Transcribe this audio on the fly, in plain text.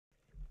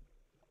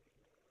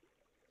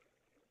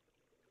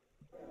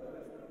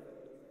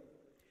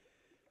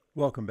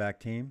Welcome back,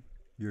 team.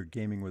 You're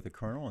gaming with the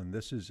Colonel, and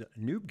this is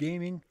Noob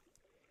Gaming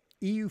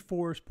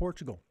EU4's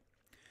Portugal.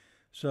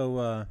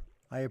 So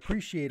I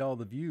appreciate all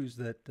the views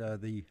that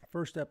the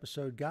first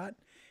episode got,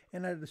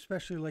 and I'd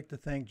especially like to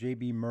thank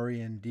JB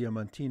Murray and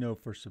Diamantino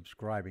for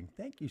subscribing.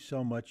 Thank you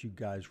so much, you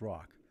guys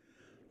rock.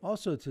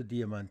 Also to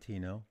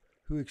Diamantino,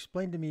 who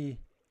explained to me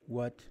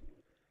what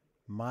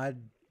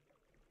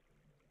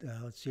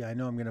let's see, I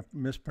know I'm going to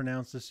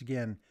mispronounce this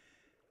again,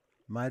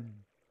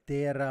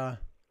 madeira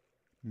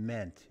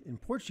meant. In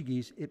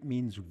Portuguese, it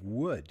means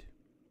wood.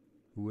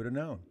 Who would have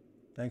known?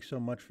 Thanks so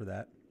much for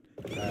that.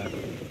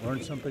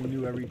 Learn something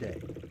new every day.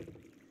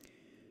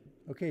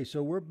 Okay,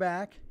 so we're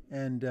back,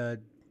 and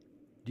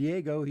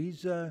Diego,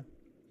 he's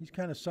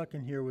kind of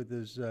sucking here with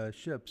his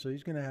ship, so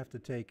he's going to have to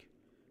take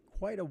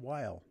quite a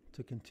while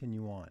to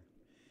continue on.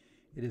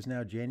 It is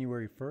now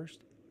January 1st,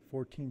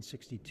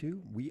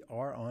 1462. We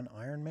are on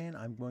Ironman.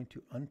 I'm going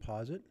to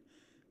unpause it.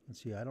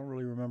 Let's see, I don't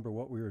really remember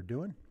what we were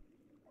doing,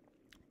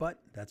 but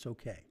that's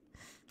okay.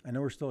 I know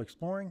we're still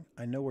exploring.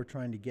 I know we're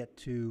trying to get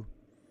to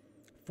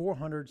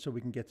 400 so we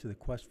can get to the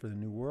quest for the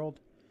New World.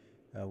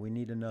 We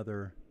need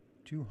another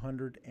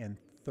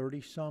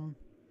 230 some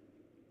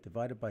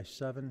divided by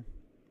 7.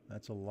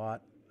 That's a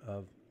lot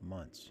of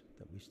months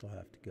that we still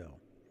have to go.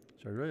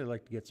 So I'd really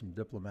like to get some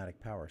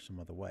diplomatic power some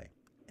other way,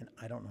 and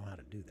I don't know how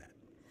to do that.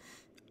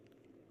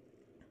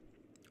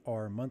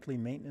 Our monthly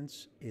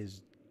maintenance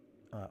is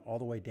all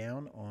the way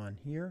down on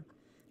here.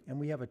 And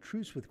we have a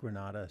truce with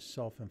Grenada, a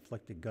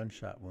self-inflicted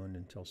gunshot wound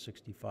until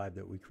 65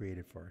 that we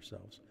created for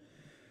ourselves.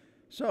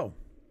 So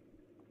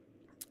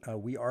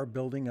we are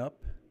building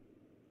up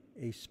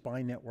a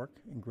spy network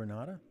in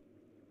Grenada.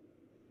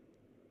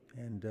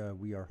 And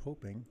we are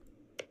hoping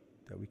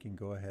that we can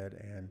go ahead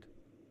and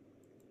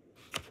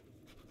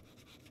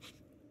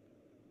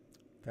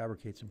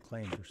fabricate some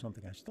claims or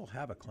something. I still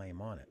have a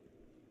claim on it.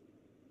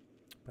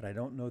 But I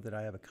don't know that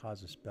I have a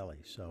casus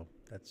belli, so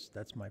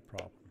that's my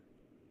problem.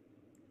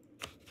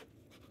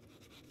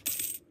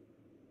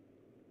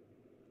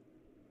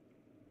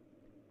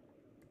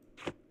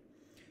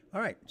 All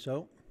right,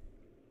 so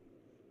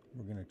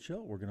we're going to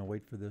chill. We're going to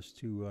wait for this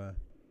to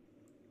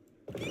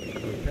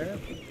repair.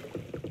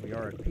 We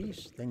are at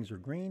peace. Things are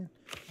green.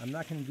 I'm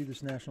not going to do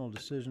this national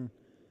decision.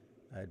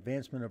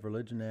 Advancement of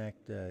Religion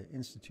Act,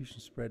 institution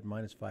spread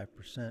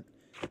 -5%.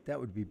 That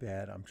would be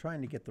bad. I'm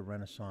trying to get the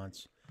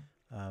Renaissance.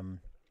 And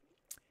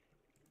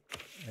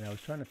I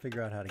was trying to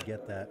figure out how to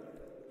get that.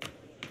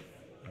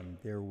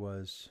 There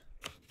was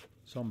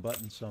some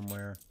button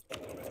somewhere.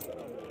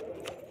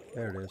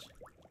 There it is.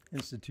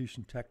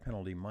 Institution tech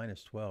penalty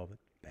 -12.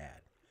 It's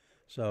bad.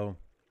 So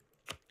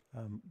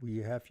we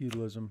have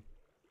feudalism.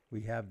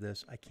 We have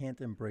this. I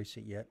can't embrace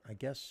it yet. I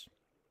guess,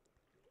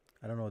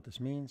 I don't know what this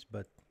means,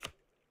 but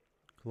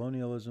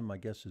colonialism, I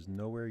guess, is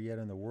nowhere yet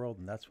in the world,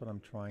 and that's what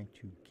I'm trying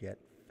to get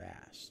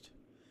fast.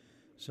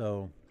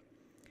 So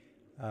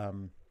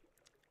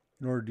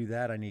in order to do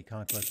that, I need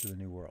conquest of the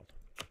New World.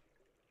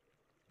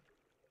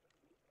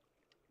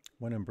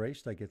 When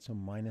embraced, I get some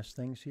minus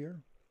things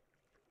here.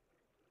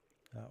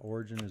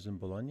 Origin is in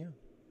Bologna.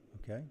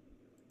 Okay,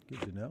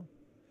 good to know.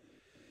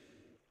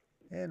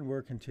 And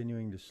we're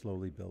continuing to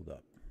slowly build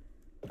up.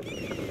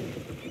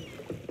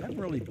 I haven't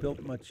really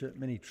built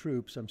many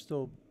troops. I'm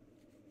still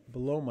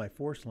below my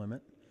force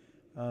limit.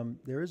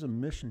 There is a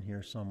mission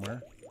here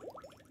somewhere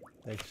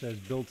that says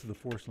build to the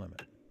force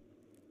limit.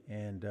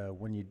 And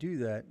when you do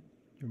that,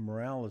 your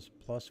morale is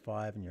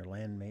 +5 and your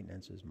land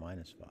maintenance is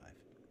 -5.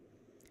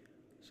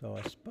 So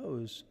I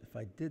suppose if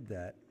I did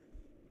that,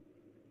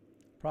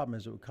 problem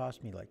is it would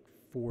cost me like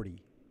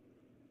 40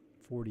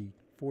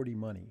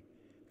 money,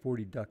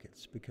 40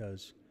 ducats,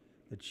 because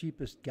the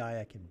cheapest guy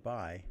I can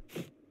buy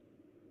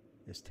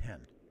is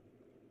 10.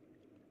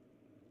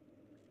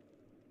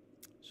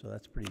 So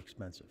that's pretty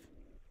expensive.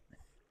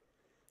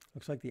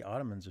 Looks like the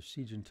Ottomans are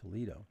sieging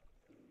Toledo.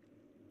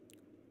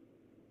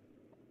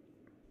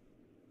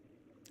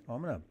 Oh,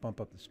 I'm going to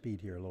bump up the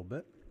speed here a little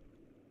bit.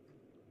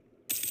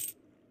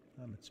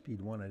 I'm at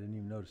speed 1. I didn't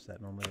even notice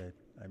that. Normally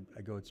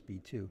I go at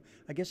speed 2.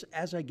 I guess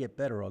as I get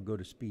better, I'll go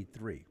to speed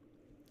 3.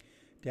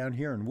 Down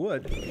here in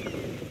Wood,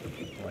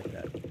 I like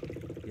that.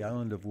 The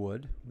island of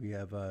Wood, we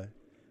have,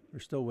 we're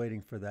still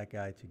waiting for that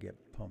guy to get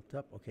pumped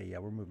up. Okay, yeah,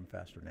 we're moving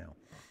faster now.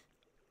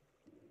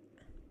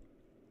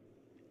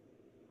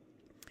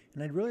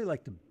 And I'd really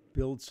like to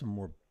build some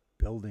more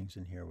buildings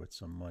in here with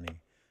some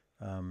money.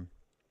 I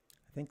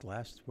think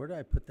where did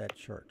I put that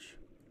church?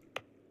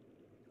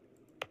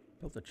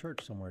 Built a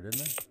church somewhere,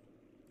 didn't I?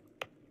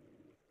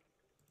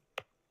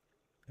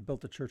 I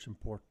built a church in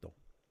Portugal.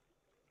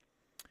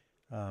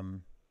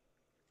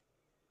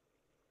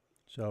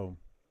 So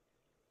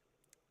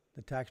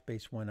the tax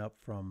base went up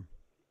from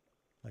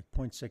like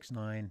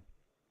 0.69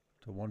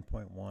 to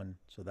 1.1,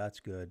 so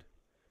that's good.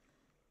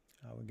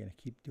 We're going to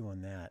keep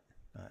doing that.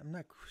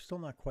 I'm still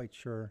not quite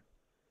sure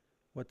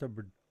what the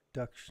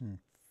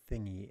reduction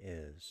thingy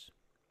is.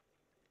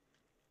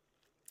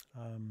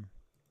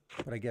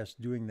 But I guess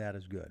doing that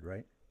is good,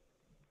 right?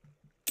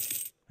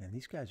 Man,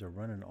 these guys are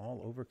running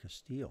all over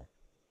Castile.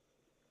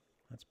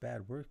 That's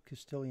bad. Where's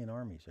Castilian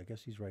armies? I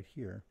guess he's right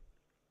here.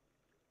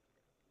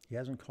 He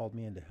hasn't called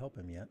me in to help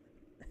him yet.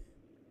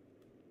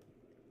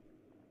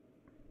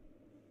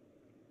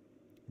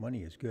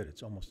 Money is good.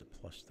 It's almost a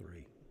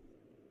 +3.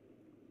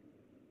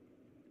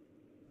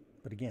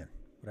 But again,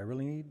 what I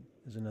really need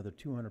is another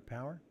 200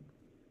 power.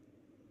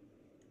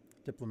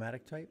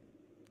 Diplomatic type.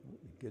 We'll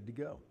be good to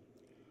go.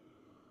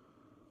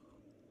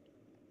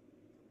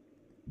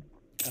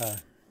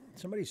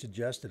 Somebody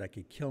suggested I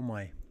could kill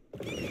my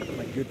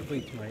good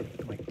fleets,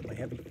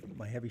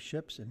 my heavy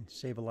ships, and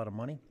save a lot of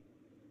money.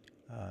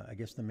 I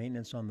guess the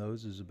maintenance on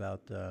those is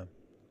about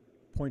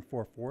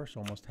 0.44, so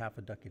almost half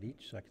a ducat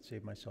each. So I could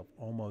save myself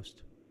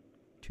almost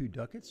 2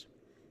 ducats.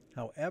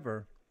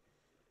 However,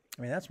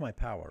 I mean, that's my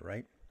power,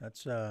 right?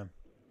 That's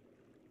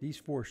these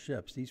 4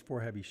 ships, these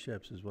 4 heavy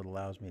ships, is what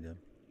allows me to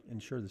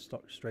ensure the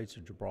Straits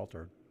of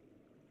Gibraltar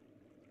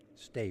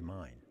stay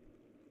mine.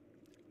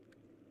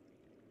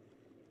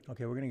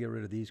 Okay, we're going to get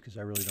rid of these because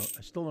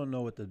I still don't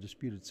know what the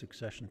disputed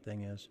succession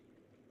thing is.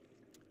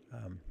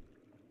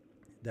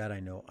 That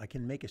I know. I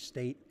can make a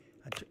state.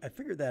 I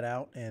figured that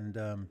out, and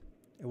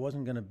it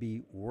wasn't going to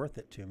be worth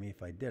it to me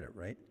if I did it,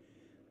 right?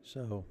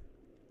 So,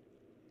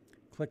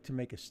 click to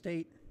make a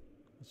state.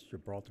 That's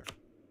Gibraltar.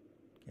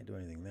 Can't do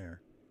anything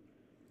there.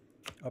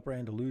 Upper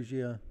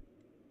Andalusia.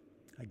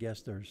 I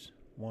guess there's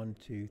 1,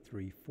 2,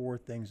 3, 4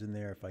 things in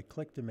there. If I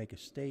click to make a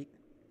state,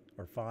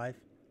 or 5,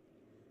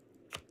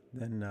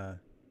 then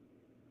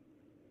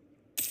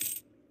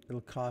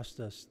it'll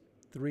cost us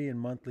 3 in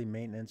monthly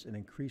maintenance and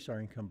increase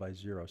our income by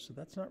 0. So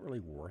that's not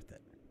really worth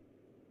it.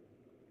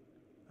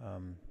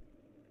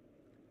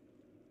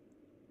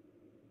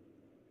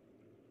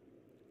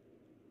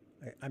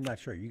 I'm not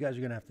sure. You guys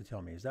are going to have to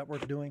tell me. Is that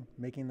worth doing,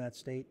 making that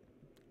state?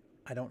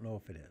 I don't know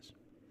if it is.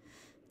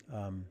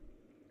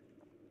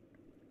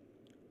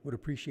 Would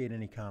appreciate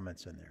any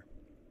comments in there.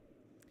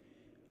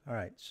 All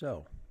right,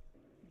 so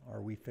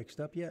are we fixed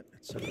up yet?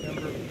 It's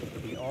September.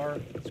 We are.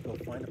 Let's go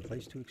find a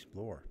place to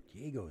explore.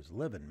 Diego is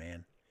living,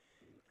 man.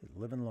 He's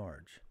living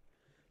large.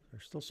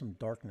 There's still some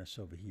darkness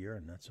over here,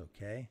 and that's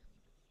okay.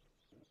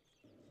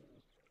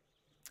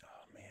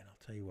 Oh, man,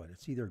 I'll tell you what.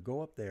 It's either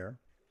go up there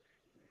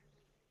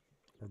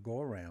or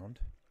go around.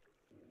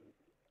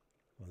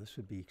 Well, this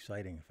would be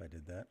exciting if I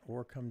did that.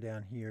 Or come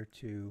down here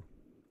to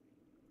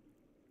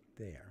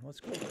there. Let's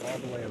go all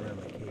the way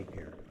around the cape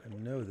here. I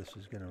know this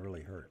is going to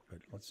really hurt, but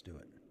let's do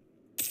it.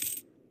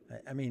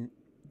 I mean,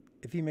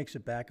 if he makes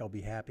it back, I'll be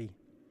happy.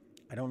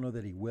 I don't know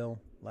that he will.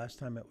 Last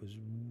time it was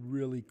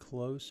really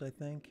close, I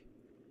think.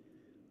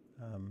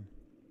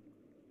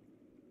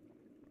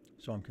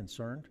 So I'm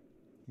concerned.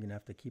 I'm going to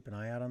have to keep an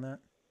eye out on that.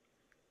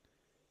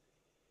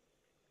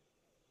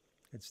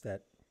 It's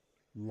that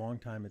long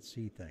time at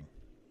sea thing.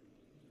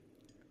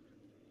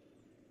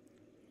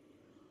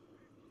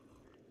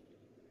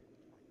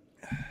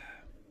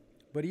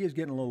 But he is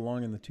getting a little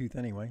long in the tooth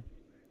anyway.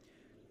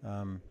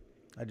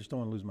 I just don't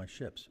want to lose my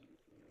ships.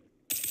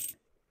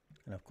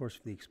 And of course,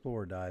 if the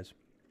Explorer dies,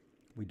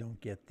 we don't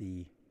get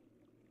the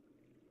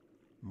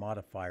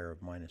modifier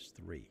of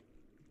 -3.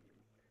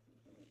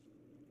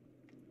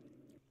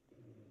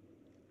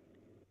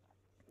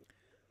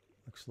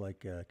 Looks like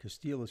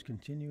Castile is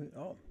continuing.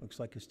 Oh, looks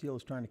like Castile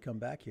is trying to come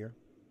back here.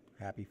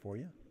 Happy for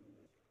you.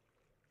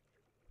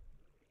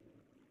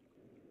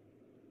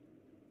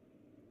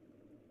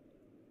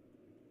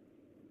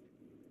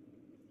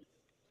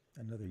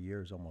 Another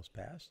year is almost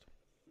passed.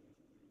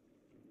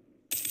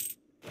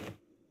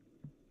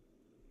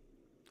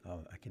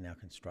 Oh, I can now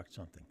construct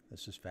something.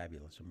 This is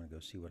fabulous. I'm going to go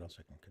see what else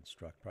I can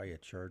construct. Probably a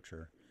church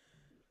or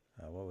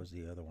what was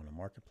the other one? A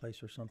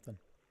marketplace or something?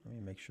 Let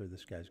me make sure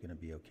this guy's going to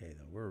be okay,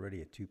 though. We're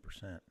already at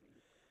 2%.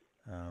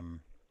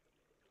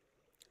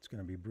 It's going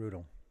to be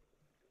brutal.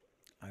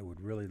 I would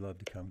really love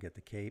to come get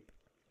the Cape.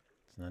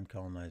 It's an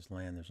uncolonized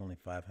land. There's only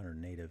 500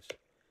 natives.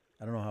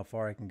 I don't know how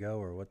far I can go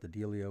or what the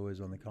dealio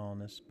is on the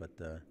colonists, but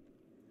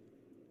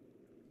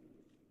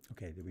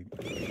okay, did we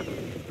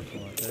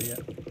not there yet?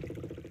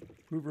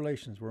 Improve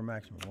relations were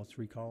maximum. Let's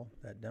recall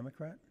that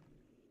Democrat.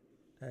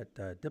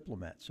 That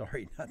diplomat,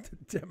 sorry, not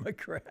the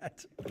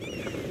Democrat.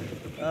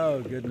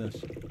 Oh,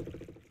 goodness.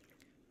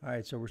 All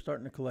right, so we're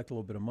starting to collect a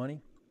little bit of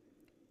money.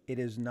 It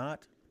is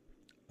not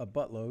a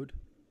buttload.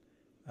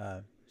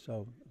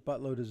 So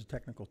buttload is a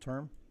technical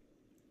term.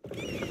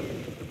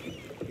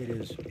 It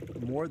is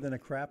more than a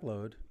crap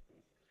load,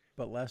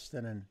 but less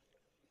than an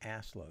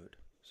ass load.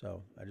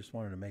 So I just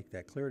wanted to make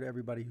that clear to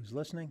everybody who's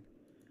listening.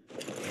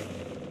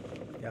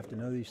 You have to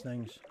know these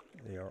things.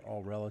 They are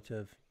all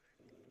relative.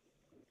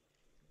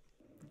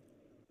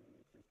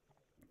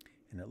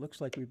 And it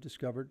looks like we've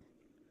discovered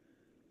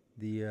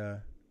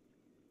the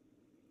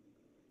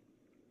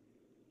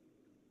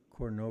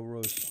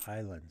Cornoros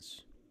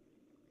Islands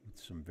with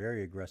some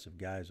very aggressive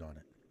guys on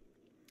it.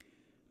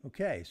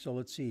 Okay, so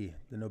let's see.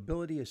 The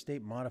nobility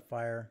estate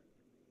modifier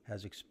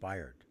has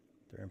expired.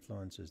 Their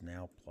influence is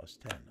now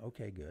 +10.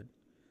 Okay, good.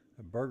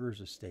 A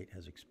burgher's estate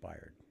has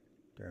expired.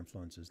 Their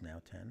influence is now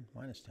 10,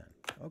 -10.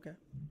 Okay,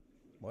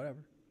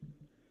 whatever.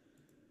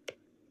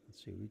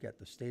 Let's see. We got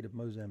the state of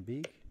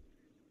Mozambique.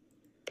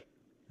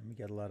 And we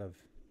get a lot of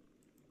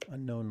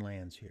unknown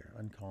lands here,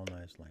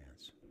 uncolonized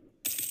lands.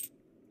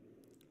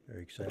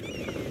 Very excited.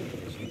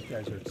 Okay, so these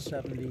guys are at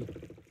 70.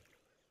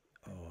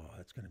 Oh,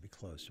 that's going to be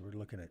close. So we're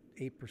looking at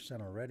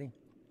 8% already.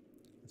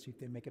 Let's see if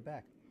they make it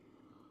back.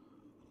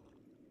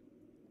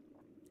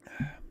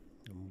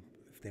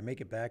 If they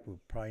make it back,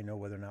 we'll probably know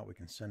whether or not we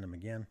can send them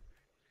again.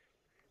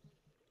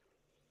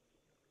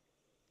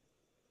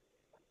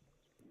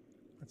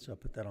 Let's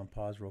put that on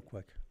pause real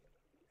quick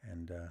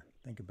and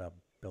think about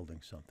building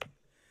something.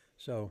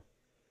 So,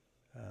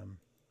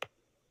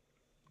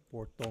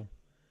 Porto,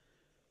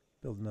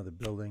 build another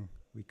building.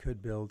 We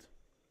could build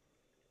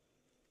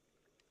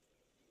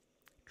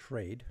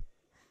trade,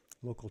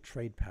 local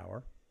trade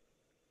power.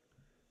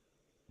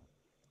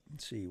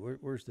 Let's see,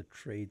 where's the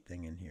trade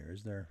thing in here?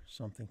 Is there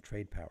something?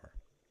 Trade power,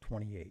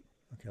 28.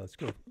 Okay, let's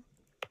go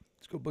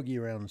boogie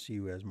around and see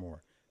who has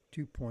more.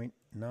 2.9,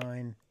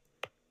 2.9,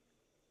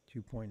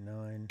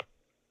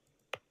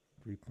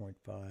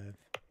 3.5,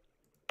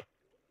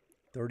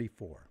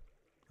 34.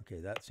 Okay,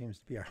 that seems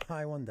to be our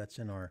high one. That's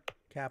in our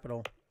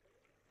capital.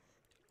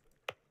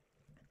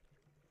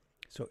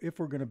 So if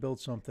we're going to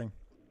build something,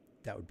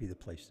 that would be the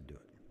place to do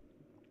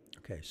it.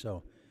 Okay,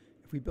 so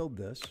if we build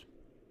this,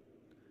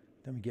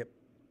 then we get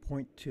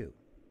 0.2.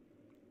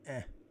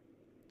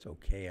 It's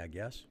okay, I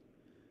guess.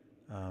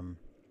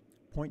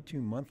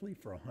 0.2 monthly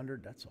for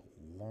 100, that's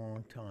a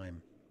long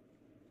time.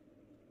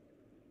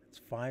 It's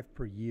 5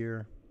 per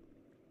year.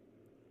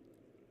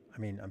 I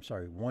mean, I'm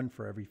sorry, 1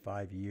 for every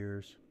 5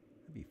 years.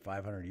 It'd be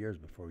 500 years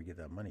before we get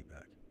that money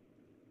back.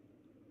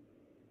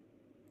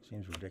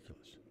 Seems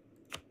ridiculous.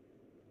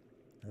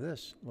 Now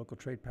this, local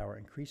trade power,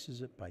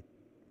 increases it by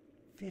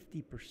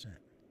 50%.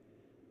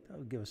 That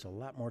would give us a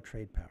lot more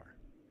trade power.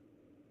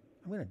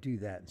 I'm going to do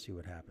that and see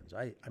what happens.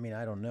 I mean,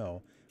 I don't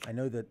know. I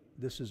know that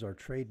this is our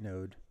trade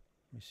node.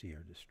 Let me see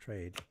here, just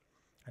trade.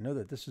 I know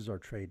that this is our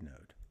trade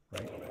node,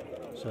 right?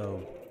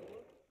 So,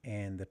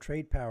 and the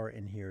trade power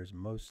in here is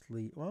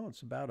mostly, well,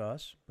 it's about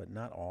us, but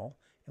not all.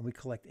 And we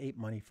collect 8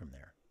 money from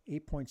there,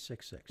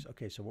 8.66.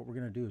 Okay, so what we're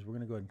going to do is we're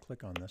going to go ahead and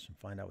click on this and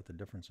find out what the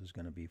difference is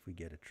going to be if we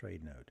get a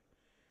trade node.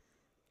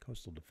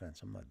 Coastal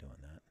defense, I'm not doing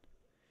that.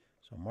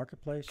 So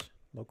marketplace,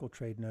 local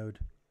trade node,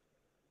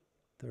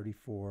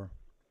 34.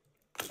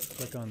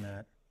 Click on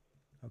that.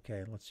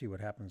 Okay, let's see what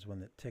happens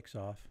when it ticks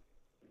off.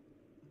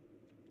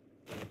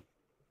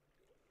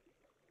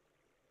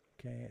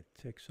 Okay, it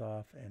ticks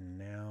off, and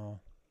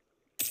now,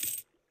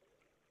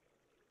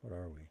 what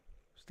are we?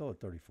 Still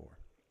at 34.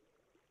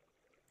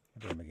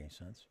 That doesn't make any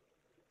sense.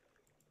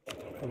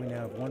 So we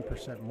now have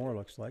 1% more,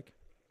 looks like.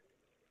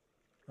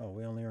 Oh,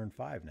 we only earned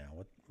 5 now.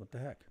 What the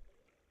heck?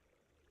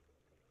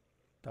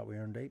 Thought we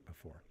earned 8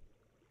 before.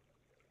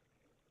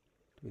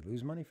 Did we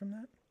lose money from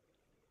that?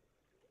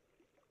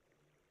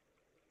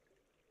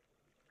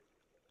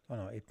 Oh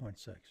no,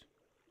 8.6.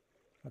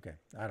 Okay,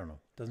 I don't know.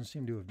 Doesn't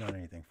seem to have done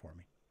anything for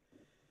me.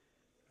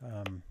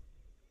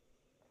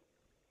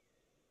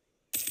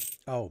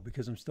 Oh,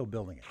 because I'm still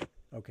building it.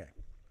 Okay.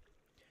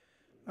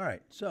 All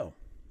right, so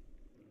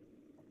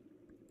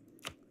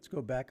let's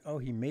go back. Oh,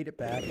 he made it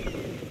back.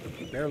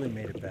 Barely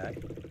made it back.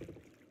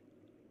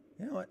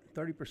 You know what?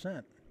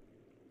 30%.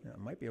 Yeah, I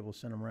might be able to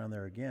send him around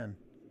there again.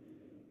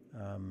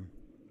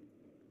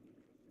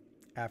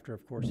 After,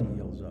 of course, he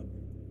heals up.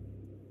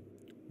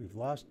 We've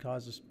lost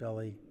casus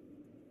belli.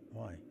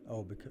 Why?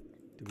 Oh, because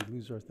did we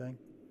lose our thing?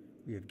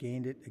 We have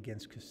gained it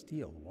against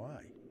Castile.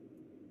 Why?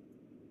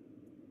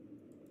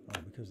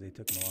 Oh, because they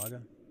took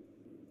Malaga.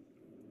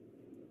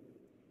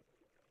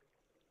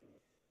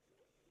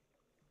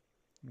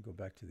 Let me go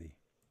back to the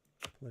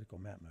political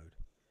map mode.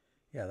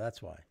 Yeah,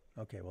 that's why.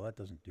 Okay, well, that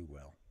doesn't do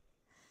well.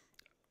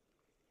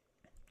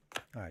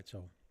 All right,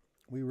 so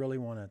we really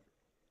want to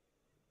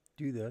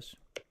do this,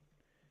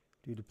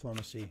 do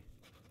diplomacy,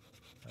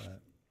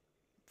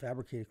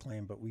 fabricate a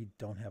claim, but we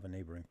don't have a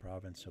neighboring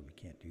province, so we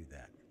can't do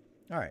that.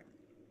 All right.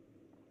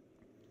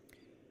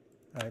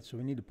 All right, so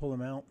we need to pull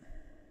them out.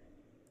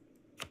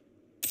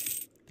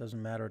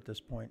 Doesn't matter at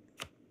this point.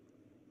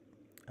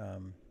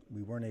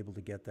 We weren't able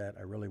to get that.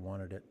 I really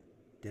wanted it.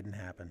 Didn't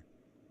happen.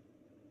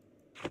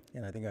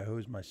 And I think I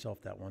hosed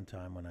myself that one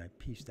time when I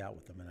pieced out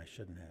with them, and I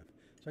shouldn't have.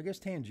 So I guess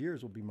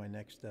Tangiers will be my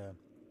next step.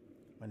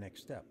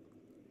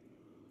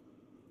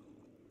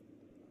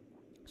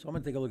 So I'm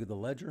going to take a look at the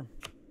ledger.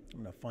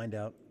 I'm going to find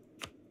out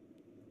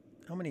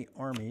how many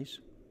armies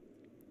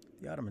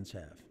the Ottomans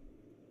have.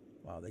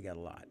 Wow, they got a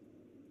lot.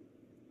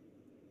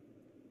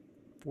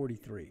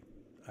 43.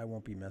 I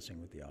won't be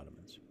messing with the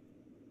Ottomans.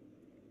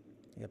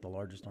 They got the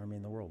largest army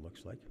in the world,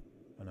 looks like.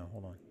 Oh no,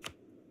 hold on.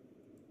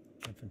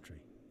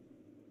 Infantry.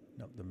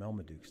 No, the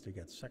Melmadukes, they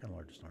got the second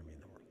largest army in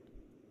the world.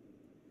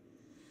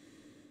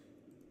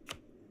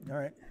 All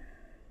right.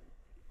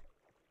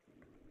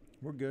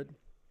 We're good.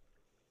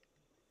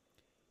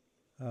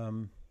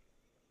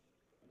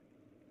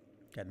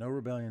 Got no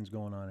rebellions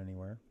going on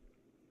anywhere.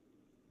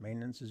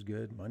 Maintenance is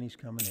good. Money's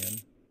coming in.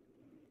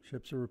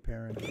 Ships are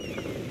repairing.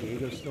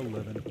 Diego's still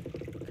living.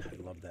 God, I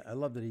love that. I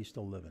love that he's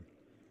still living.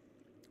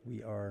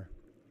 We are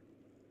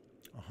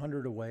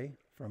 100 away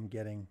from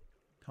getting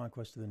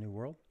conquest of the New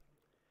World.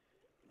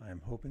 I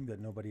am hoping that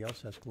nobody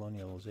else has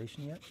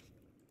colonialization yet.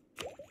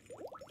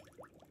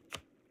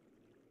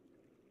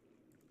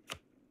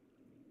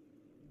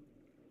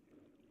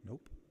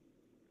 Nope.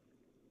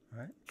 All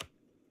right.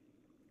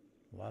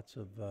 Lots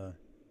of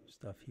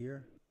stuff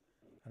here.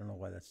 I don't know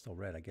why that's still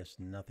red. I guess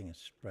nothing is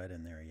spread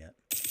in there yet.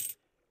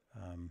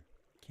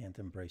 Can't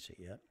embrace it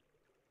yet.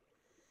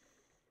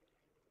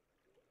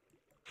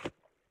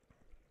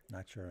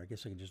 Not sure. I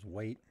guess I could just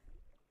wait.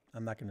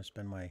 I'm not going to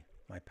spend my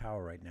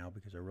power right now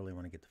because I really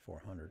want to get to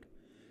 400.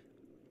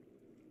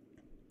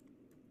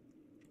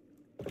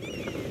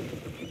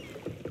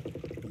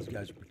 These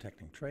guys are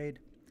protecting trade.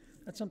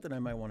 That's something I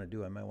might want to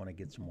do. I might want to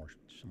get some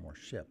more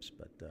ships,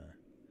 but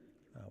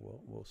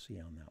we'll see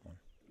on that one.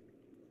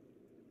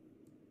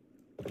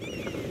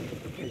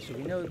 Okay, so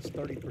we know it's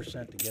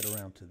 30% to get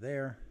around to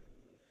there.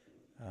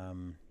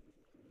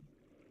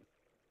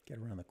 Get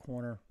around the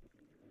corner.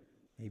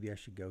 Maybe I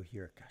should go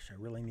here. Gosh, I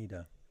really need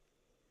a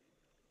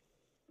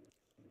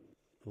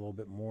little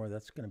bit more.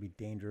 That's going to be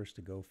dangerous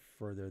to go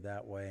further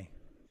that way.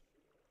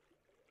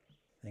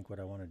 I think what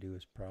I want to do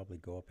is probably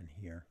go up in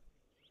here.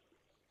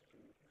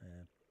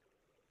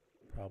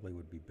 Probably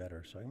would be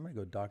better. So I'm going to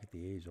go dock at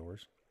the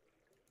Azores.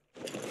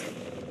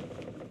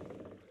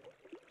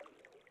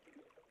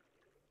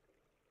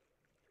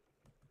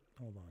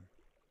 Hold on.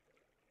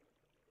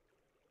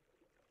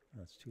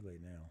 Oh, it's too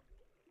late now.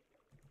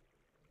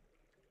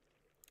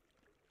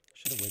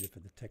 Should have waited for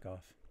the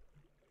tick-off.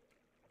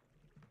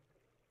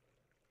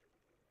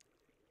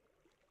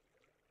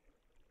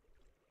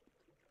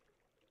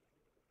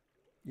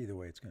 Either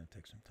way, it's going to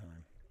take some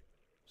time.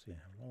 See,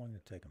 how long did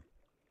it take them?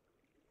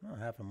 Well,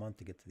 half a month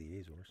to get to the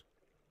Azores.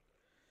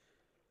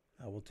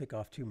 We'll tick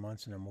off 2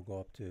 months, and then we'll go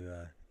up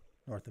to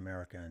North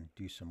America and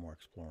do some more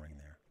exploring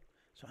there.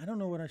 So I don't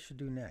know what I should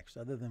do next,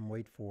 other than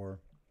wait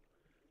for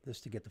this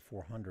to get to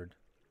 400.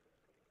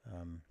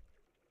 I'm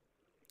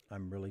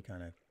really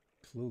kind of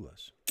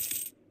clueless.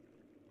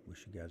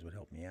 Wish you guys would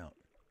help me out.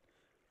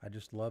 I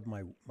just love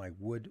my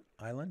wood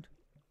island.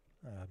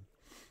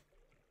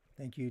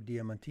 Thank you,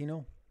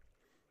 Diamantino.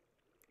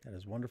 That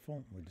is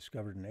wonderful. We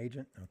discovered an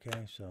agent.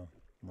 Okay, so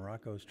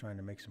Morocco is trying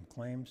to make some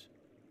claims.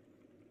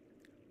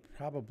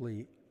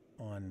 Probably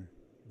on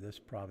this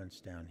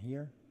province down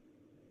here.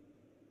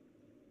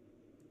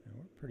 And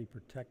we're pretty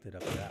protected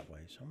up that way,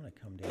 so I'm going to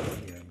come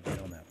down here and get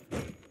on that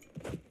fort.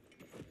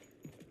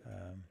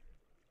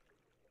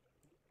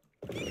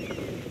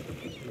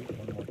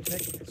 One more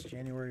tick. It's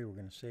January. We're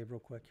going to save real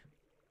quick.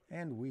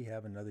 And we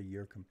have another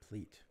year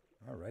complete.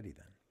 Alrighty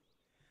then.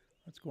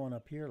 Let's go on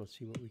up here. Let's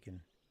see what we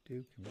can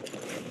do.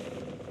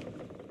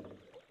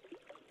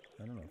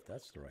 I don't know if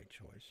that's the right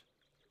choice.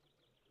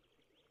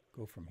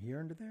 Go from here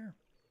into there?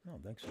 I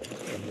don't think so. Let's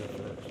go here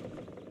first.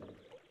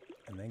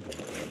 And then go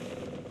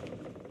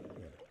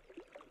there.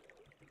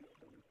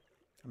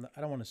 Yeah.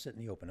 I don't want to sit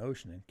in the open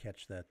ocean and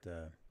catch that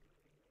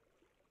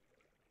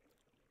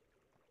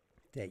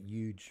that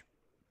huge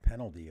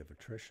penalty of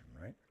attrition,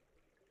 right?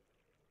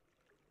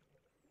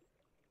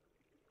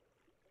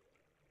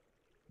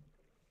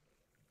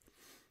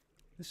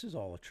 This is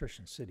all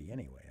attrition city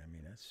anyway. I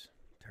mean, that's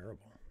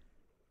terrible.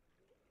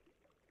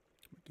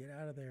 Get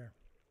out of there.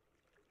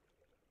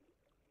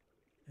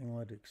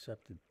 England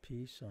accepted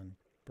peace on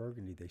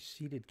Burgundy. They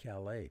ceded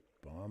Calais.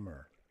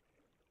 Bummer.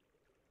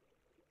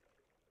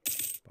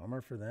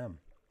 Bummer for them.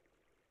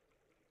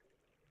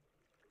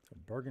 So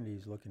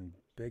Burgundy's looking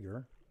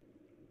bigger.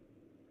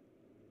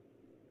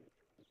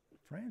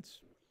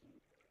 France,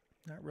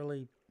 not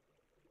really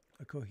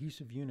a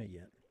cohesive unit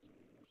yet.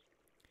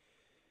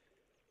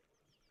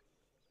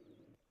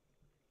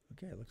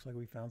 Okay, it looks like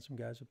we found some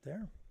guys up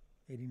there.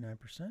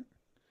 89%.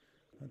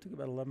 It took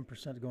about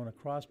 11% going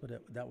across, but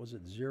that was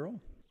at 0.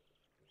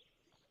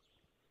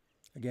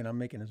 Again, I'm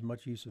making as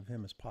much use of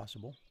him as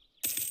possible.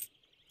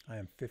 I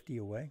am 50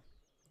 away.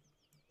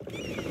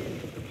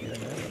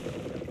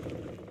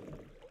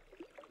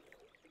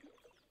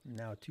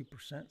 Now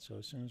 2%, so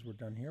as soon as we're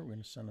done here, we're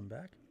going to send them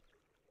back.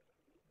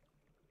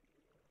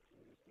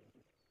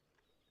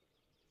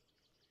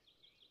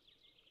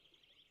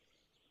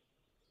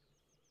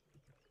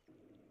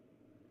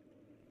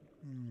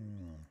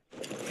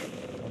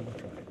 One more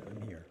try.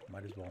 I'm here.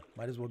 Might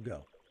as well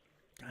go.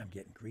 God, I'm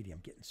getting greedy.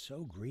 I'm getting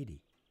so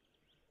greedy.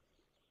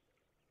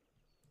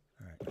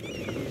 All right. So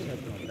he's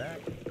heading on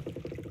back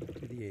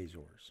to the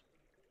Azores.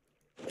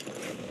 All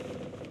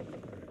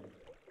right.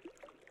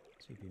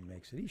 See if he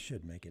makes it. He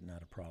should make it.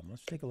 Not a problem.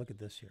 Let's take a look at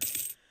this here.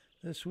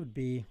 This would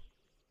be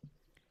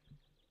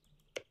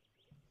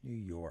New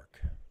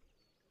York,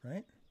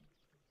 right?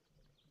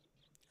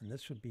 And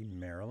this would be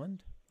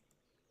Maryland,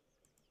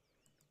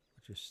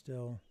 which is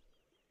still...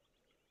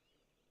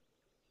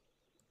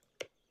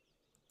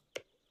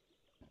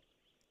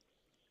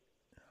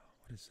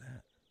 What is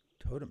that?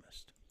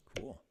 Totemist.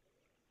 Cool.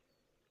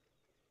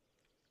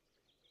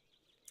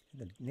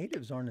 The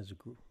natives aren't as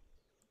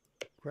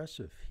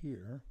aggressive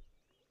here.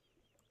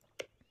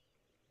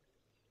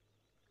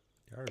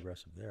 They are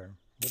aggressive there.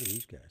 What are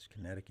these guys?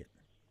 Connecticut.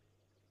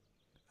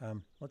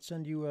 Let's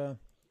send you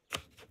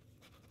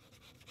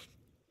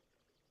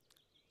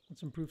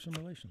Let's improve some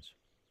relations.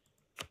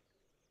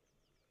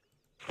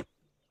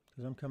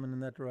 Because I'm coming in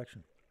that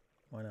direction.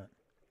 Why not?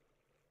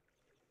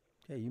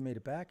 Okay, you made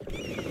it back.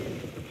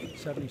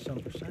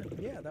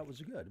 70-some%. Yeah, that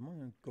was good. I'm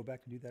going to go back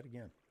and do that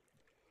again.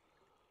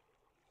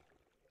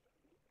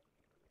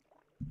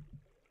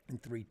 In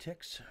 3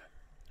 ticks.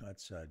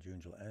 That's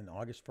June, July. And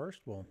August 1st,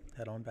 we'll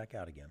head on back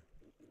out again.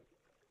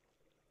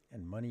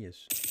 And money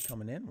is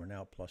coming in. We're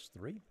now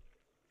 +3.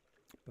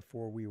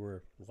 Before we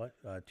were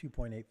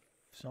 2.8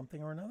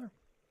 something or another.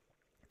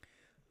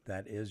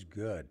 That is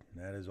good.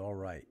 That is all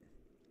right.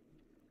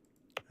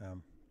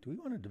 Do we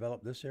want to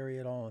develop this area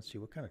at all? Let's see,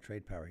 what kind of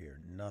trade power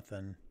here?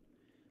 Nothing.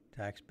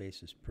 Tax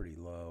base is pretty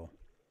low.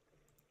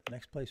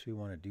 Next place we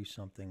want to do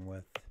something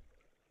with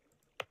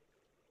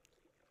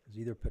is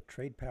either put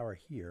trade power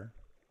here.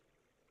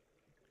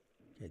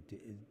 Okay,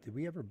 did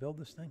we ever build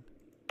this thing?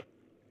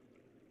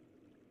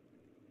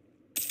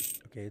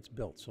 Okay, it's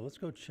built. So let's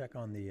go check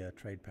on the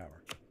trade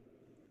power.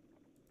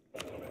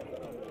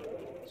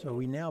 So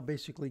we now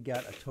basically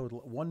got a total,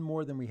 one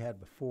more than we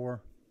had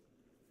before.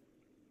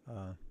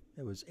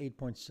 It was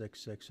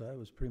 8.66, so that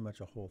was pretty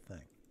much a whole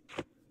thing.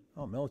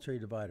 Oh, military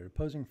divided.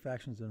 Opposing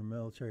factions in the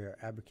military are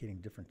advocating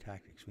different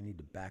tactics. We need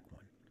to back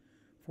one.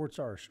 Forts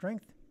are our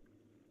strength.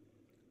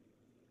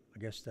 I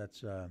guess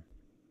that's a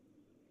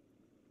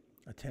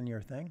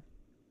 10-year thing.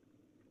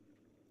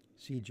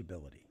 Siege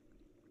ability.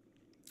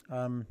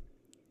 I'm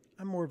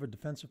more of a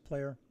defensive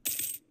player,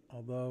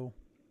 although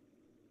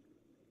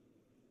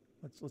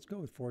let's go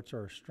with forts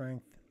are our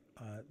strength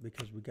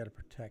because we got to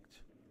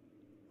protect.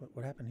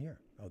 What happened here?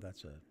 Oh,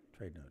 that's a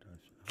trade node.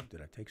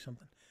 Did I take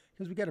something?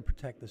 Because we got to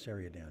protect this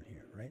area down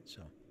here, right?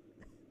 So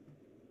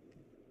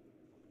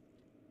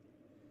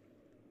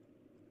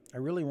I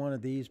really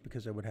wanted these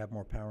because I would have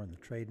more power in the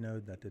trade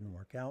node. That didn't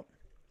work out.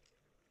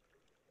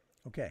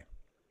 Okay.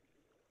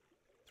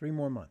 3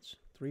 more months.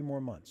 3 more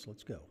months.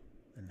 Let's go.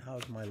 And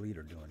how's my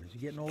leader doing? Is he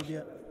getting old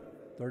yet?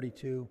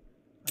 32.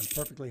 I'm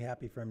perfectly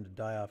happy for him to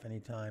die off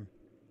anytime.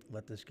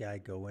 Let this guy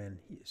go in.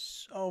 He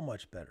is so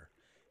much better.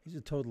 He's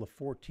a total of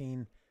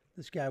 14.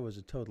 This guy was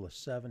a total of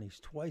 7. He's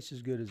twice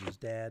as good as his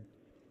dad.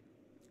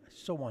 I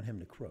so want him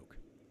to croak.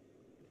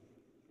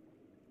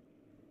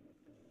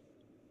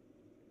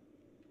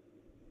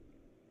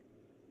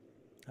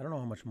 I don't know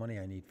how much money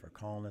I need for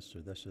colonists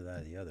or this or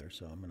that or the other,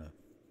 so I'm going to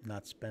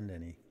not spend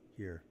any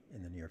here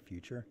in the near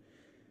future.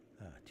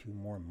 2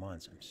 more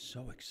months. I'm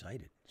so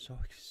excited. So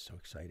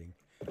exciting.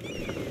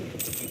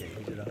 Okay,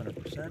 he's at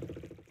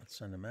 100%. Let's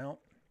send him out.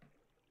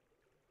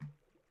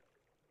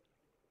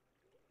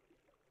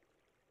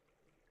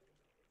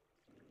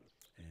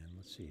 And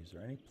let's see, is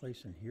there any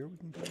place in here we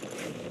can go?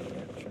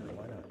 Yeah, sure,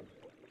 why not?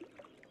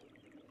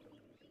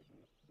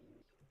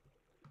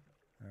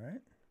 All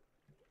right.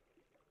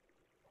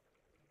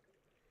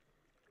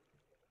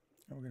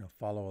 And we're going to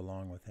follow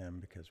along with him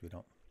because we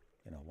don't,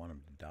 want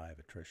him to die of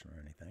attrition or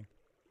anything.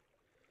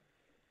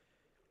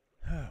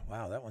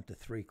 Wow, that went to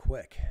 3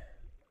 quick.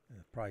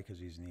 Probably because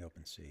he's in the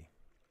open sea.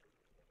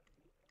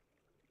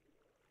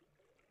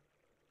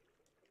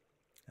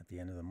 At the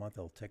end of the month,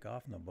 they'll tick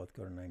off and they'll both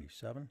go to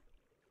 97.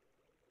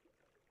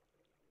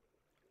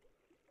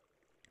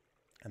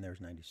 And there's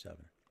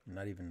 97.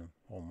 Not even the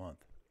whole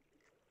month.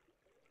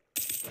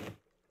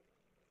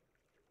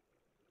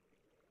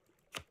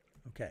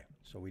 Okay,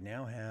 so we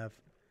now have,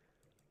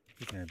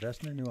 we can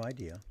invest in a new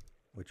idea,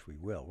 which we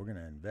will. We're going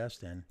to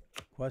invest in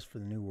Quest for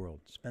the New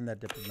World. Spend that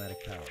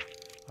diplomatic power.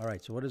 All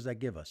right, so what does that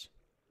give us?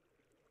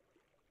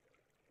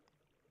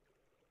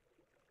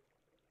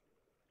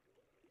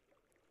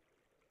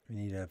 We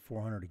need to have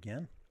 400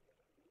 again.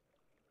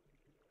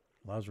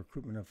 Allows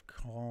recruitment of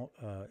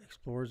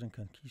explorers and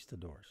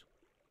conquistadors.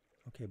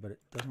 Okay, but it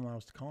doesn't allow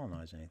us to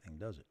colonize anything,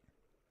 does it?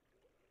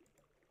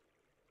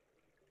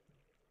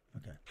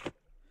 Okay.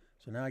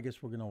 So now I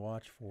guess we're going to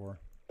watch for...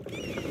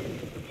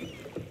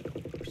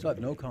 We still have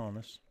no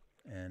colonists,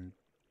 and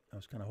I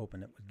was kind of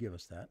hoping it would give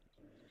us that.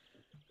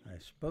 I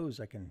suppose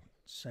I can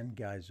send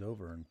guys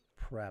over and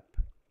prep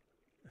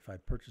if I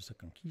purchase a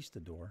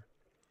conquistador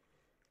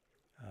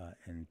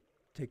and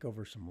take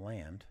over some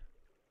land.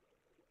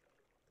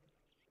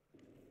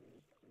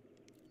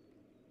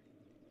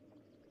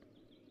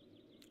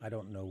 I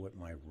don't know what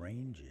my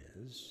range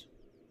is.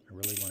 I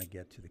really want to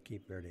get to the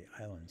Cape Verde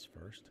Islands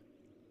first.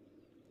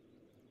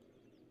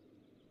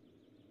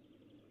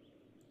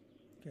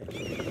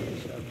 Okay,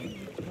 so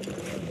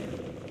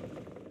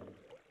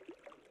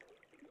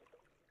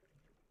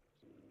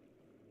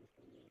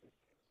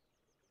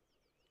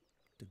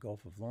the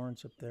Gulf of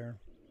Lawrence up there.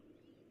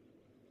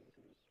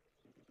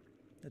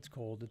 It's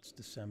cold, it's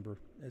December,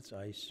 it's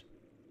ice.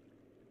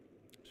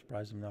 I'm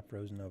surprised I'm not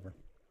frozen over.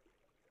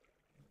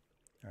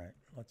 Alright,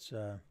 let's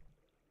get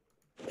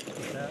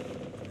that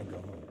and then go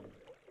home.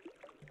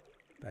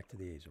 Back to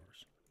the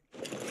Azores.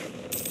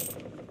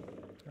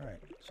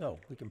 Alright, so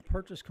we can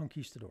purchase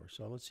Conquistadors.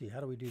 So let's see, how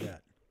do we do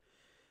that?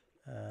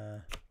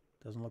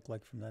 Doesn't look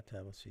like from that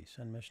tab. Let's see,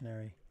 send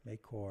missionary,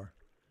 make core,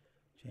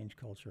 change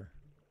culture,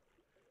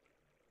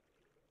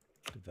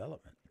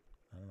 development.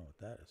 I don't know what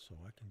that is, so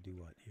I can do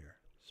what here?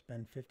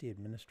 Spend 50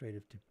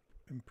 administrative to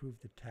improve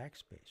the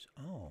tax base.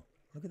 Oh,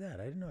 look at that.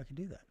 I didn't know I could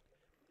do that.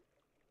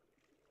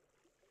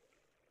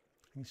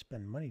 I can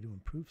spend money to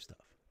improve stuff.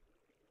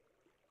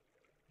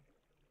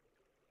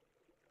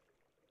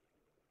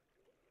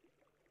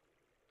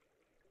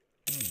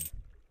 I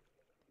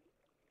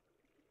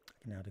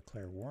can now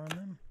declare war on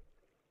them.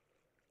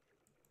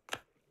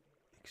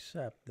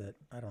 Except that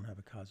I don't have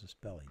a casus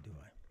belli, do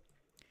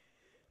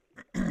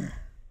I?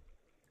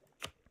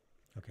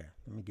 Okay,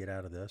 let me get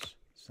out of this.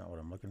 It's not what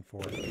I'm looking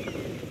for. I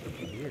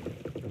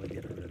didn't really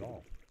get hurt at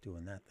all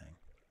doing that thing.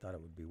 Thought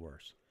it would be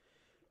worse.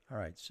 All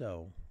right,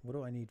 so what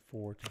do I need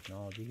for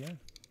technology again?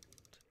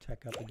 To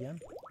tech up again?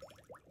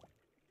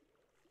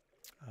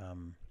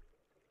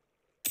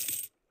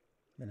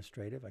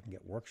 Administrative, I can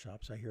get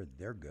workshops. I hear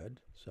they're good.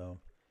 So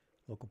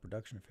local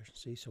production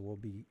efficiency, so we'll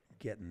be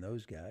getting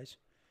those guys.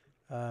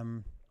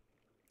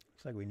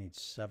 Looks like we need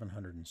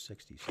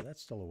 760, so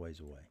that's still a ways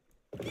away.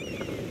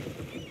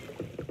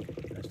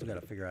 I still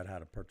got to figure out how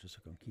to purchase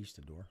a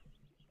Conquistador.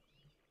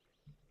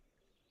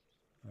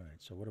 All right,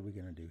 so what are we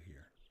going to do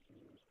here? I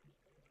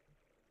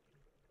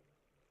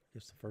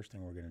guess the first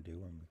thing we're going to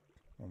do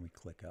when we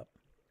click up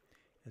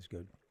is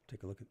go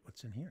take a look at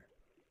what's in here.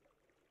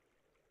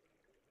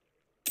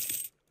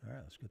 All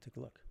right, let's go take a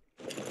look.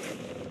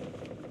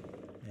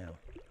 Now,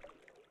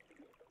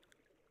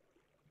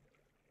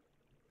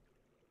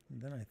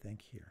 and then I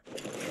think here.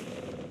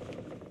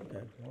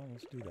 Okay, well,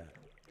 let's do that.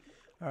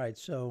 All right,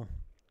 so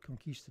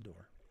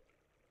Conquistador.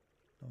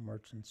 No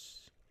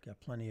merchants. Got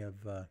plenty of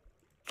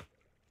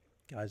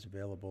guys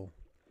available.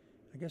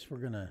 I guess we're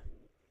going to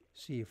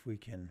see if we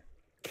can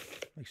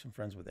make some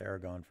friends with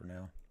Aragon for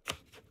now.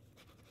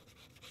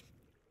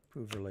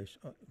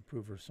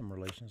 Improve some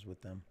relations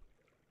with them.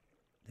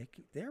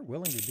 They're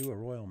willing to do a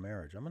royal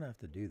marriage. I'm going to have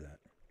to do that.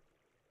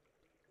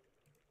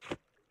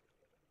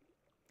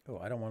 Oh,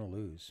 I don't want to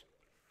lose.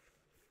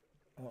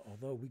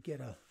 Although we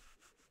get a...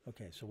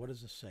 Okay, so what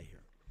does this say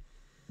here?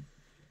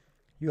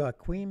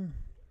 Joachim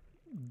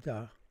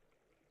da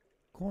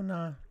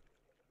Cona,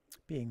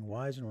 being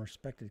wise and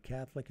respected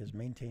Catholic, has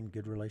maintained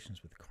good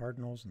relations with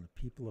cardinals and the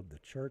people of the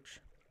church,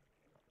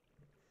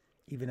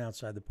 even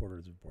outside the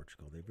borders of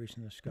Portugal. They've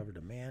recently discovered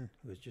a man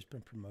who has just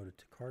been promoted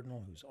to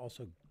cardinal, who's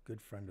also a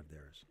good friend of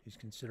theirs. He's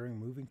considering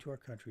moving to our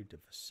country to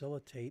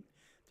facilitate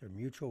their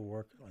mutual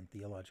work on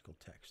theological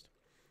text.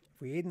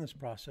 If we aid in this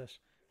process,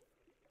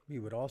 we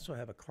would also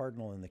have a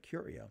cardinal in the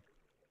Curia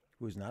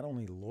who is not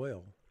only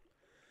loyal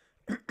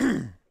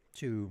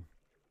to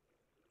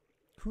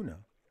Cuna,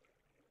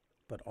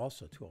 but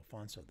also to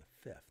Alfonso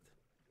V.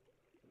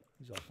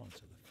 Who's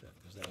Alfonso V?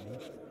 Does that mean?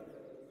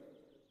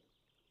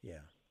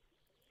 Yeah.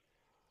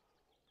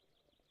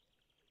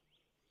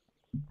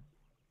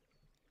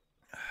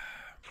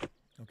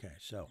 Okay,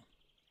 so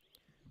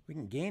we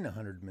can gain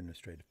 100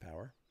 administrative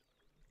power,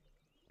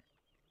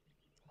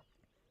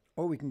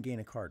 or we can gain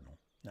a cardinal.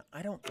 Now,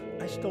 I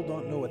still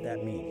don't know what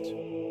that means,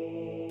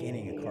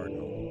 gaining a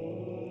cardinal.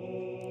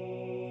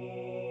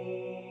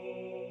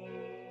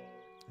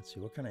 Let's see,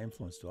 what kind of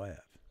influence do I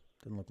have?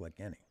 Doesn't look like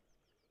any.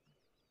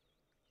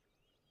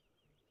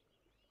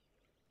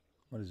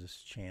 What does this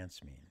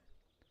chance mean?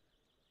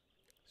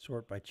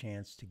 Sort by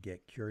chance to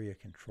get Curia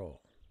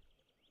control.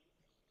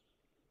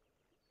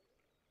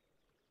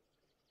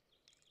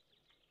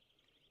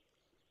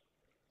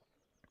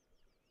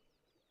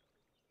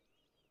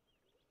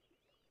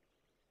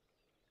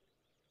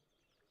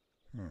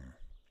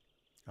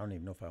 I don't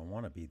even know if I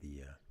want to be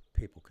the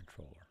papal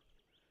controller.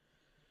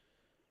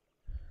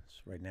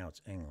 So right now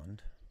it's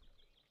England.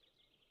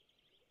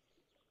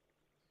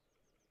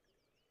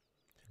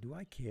 So do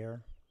I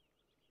care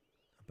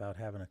about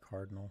having a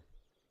cardinal?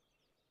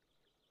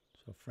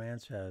 So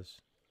France has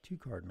 2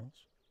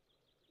 cardinals.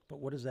 But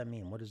what does that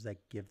mean? What does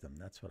that give them?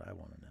 That's what I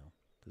want to know.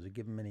 Does it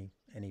give them any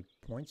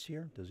points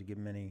here? Does it give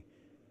them any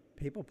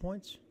papal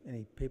points?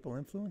 Any papal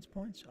influence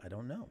points? I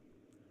don't know.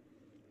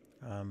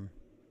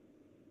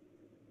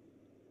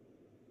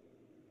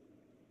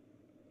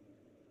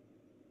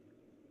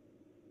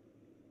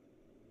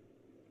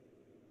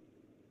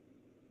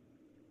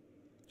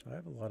 So I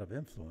have a lot of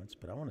influence,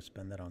 but I want to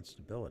spend that on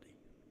stability.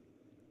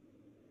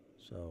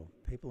 So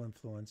papal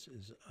influence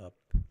is up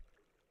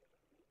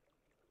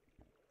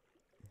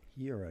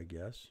here, I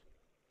guess.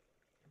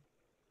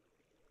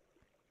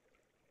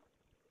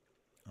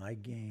 I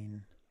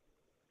gain...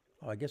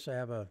 Oh, I guess I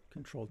have a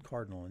controlled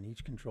cardinal, and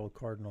each controlled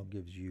cardinal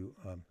gives you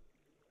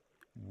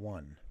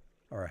 1,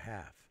 or a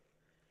half.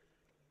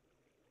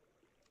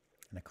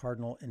 And a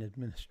cardinal in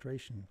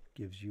administration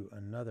gives you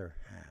another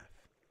half.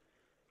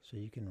 So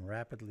you can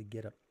rapidly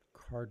get up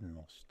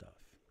cardinal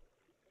stuff.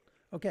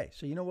 Okay,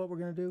 so you know what we're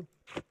going to do?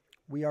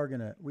 We are going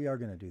to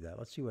do that.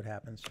 Let's see what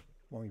happens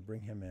when we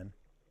bring him in.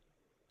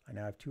 I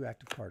now have 2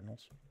 active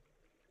cardinals.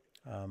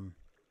 Now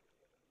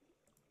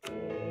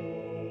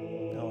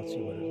let's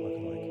see what it's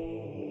looking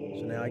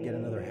like. So now I get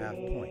another half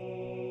point.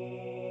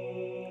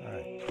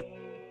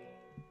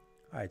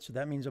 All right, so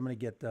that means I'm going to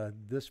get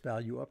this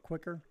value up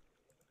quicker,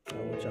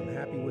 which I'm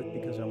happy with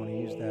because I want to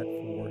use that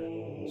for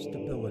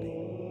stability.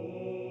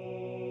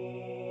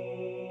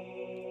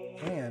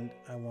 And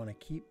I want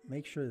to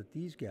make sure that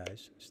these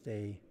guys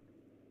stay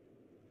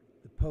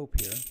the Pope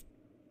here.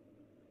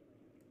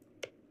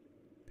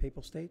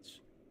 Papal States,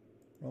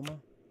 Roma.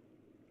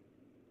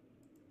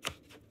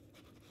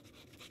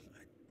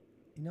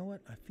 You know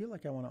what? I feel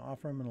like I want to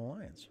offer him an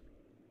alliance.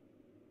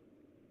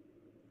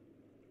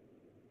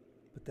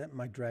 But that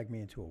might drag me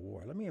into a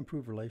war. Let me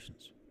improve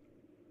relations.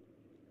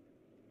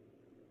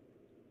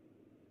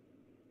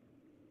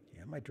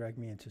 Yeah, it might drag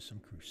me into some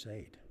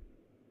crusade.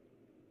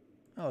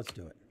 Oh, let's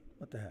do it.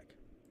 What the heck?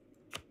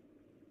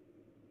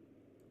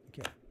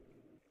 Okay.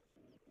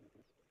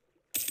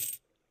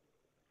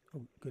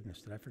 Oh,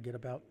 goodness. Did I forget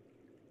about...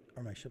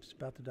 Are my ships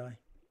about to die?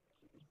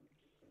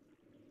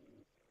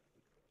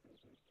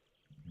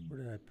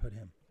 Where did I put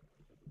him?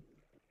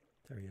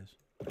 There he is.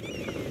 Oh,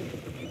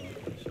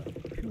 okay, so...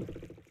 Phew.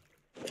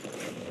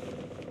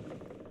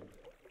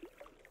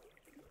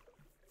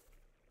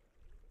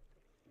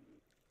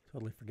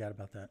 Totally forgot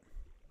about that.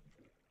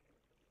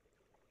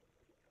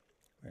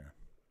 Where?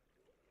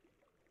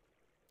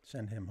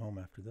 Send him home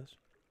after this.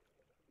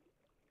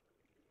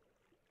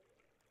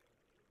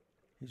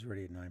 He's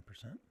already at 9%.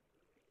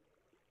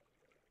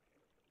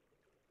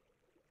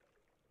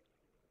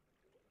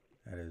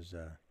 That is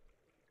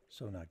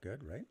so not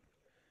good, right?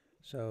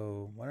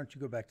 So why don't you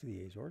go back to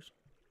the Azores?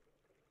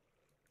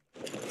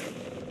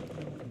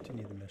 And we'll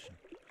continue the mission.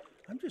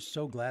 I'm just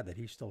so glad that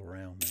he's still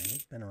around, man.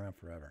 He's been around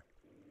forever.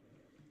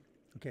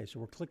 Okay, so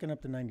we're clicking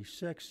up to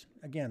 96.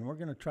 Again, we're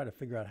going to try to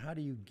figure out how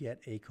do you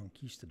get a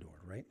Conquistador,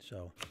 right?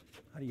 So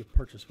how do you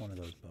purchase one of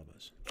those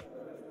bubbas?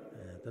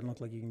 It doesn't look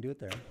like you can do it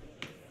there.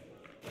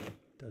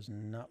 Does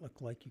not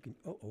look like you can...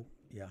 Oh,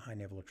 yeah, high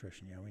naval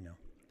attrition. Yeah, we know.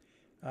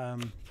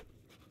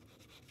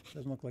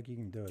 Doesn't look like you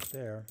can do it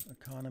there.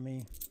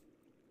 Economy.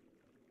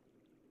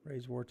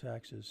 Raise war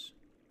taxes.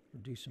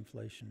 Reduce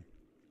inflation.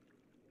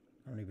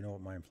 I don't even know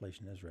what my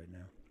inflation is right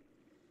now.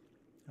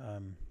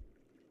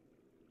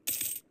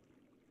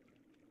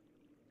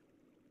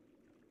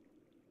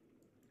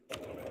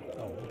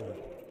 Oh, hold on.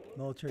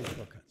 Military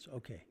shortcuts.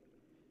 Okay.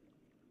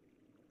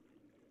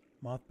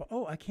 Mothball.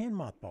 Oh, I can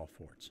mothball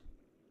forts.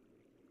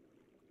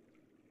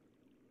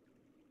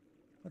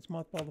 Let's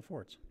mothball the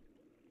forts.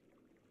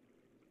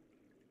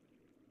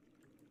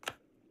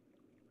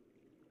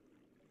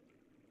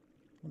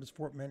 What does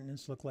fort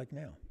maintenance look like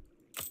now?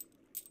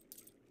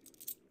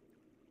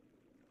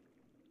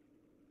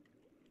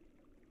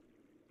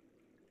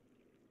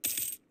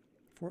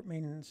 Fort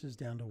maintenance is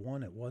down to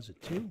 1. It was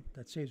at 2.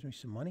 That saves me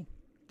some money.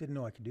 Didn't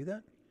know I could do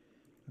that.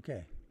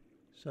 Okay,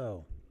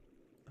 so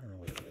I don't know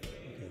what.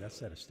 Okay, that's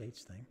that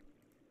estates thing.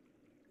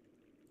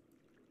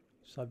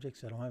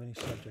 Subjects. I don't have any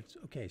subjects.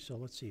 Okay, so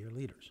let's see your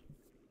leaders.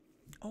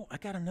 Oh, I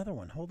got another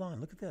one. Hold on.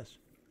 Look at this.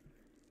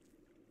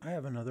 I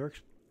have another.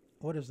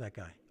 What is that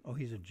guy? Oh,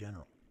 he's a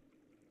general.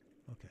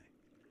 Okay.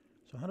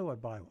 So how do I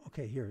buy one?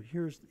 Okay,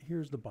 here's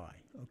the buy.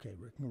 Okay,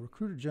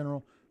 recruit a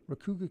general,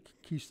 recruit a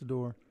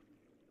conquistador,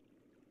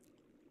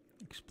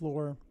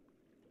 explorer,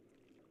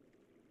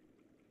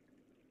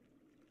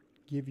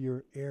 give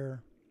your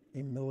heir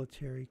a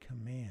military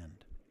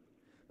command.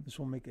 This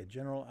will make a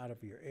general out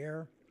of your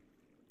heir.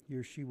 He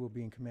or she will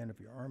be in command of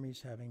your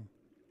armies. Having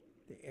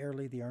the heir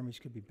lead the armies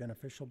could be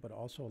beneficial, but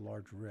also a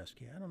large risk.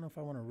 Yeah, I don't know if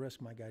I want to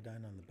risk my guy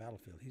dying on the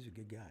battlefield. He's a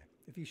good guy.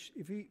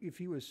 If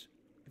he was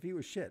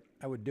shit,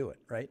 I would do it,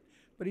 right?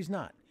 But he's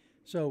not.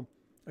 So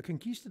a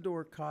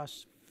conquistador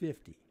costs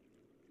 50.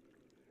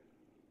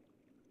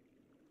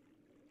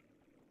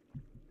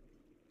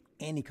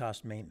 And he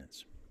costs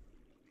maintenance.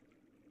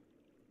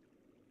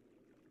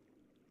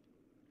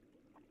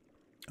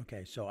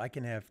 Okay, so I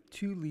can have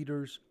 2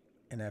 leaders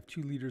and have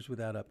 2 leaders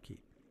without upkeep.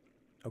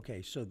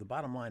 Okay, so the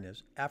bottom line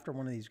is, after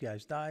one of these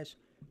guys dies,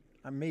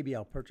 maybe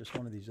I'll purchase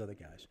one of these other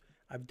guys.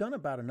 I've done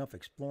about enough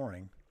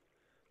exploring,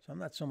 so I'm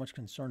not so much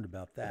concerned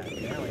about that.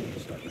 Now I need to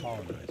start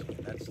colonizing,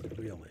 and that's the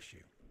real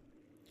issue.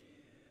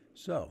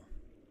 So,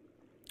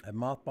 I've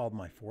mothballed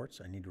my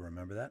forts. I need to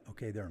remember that.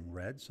 Okay, they're in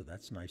red, so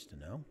that's nice to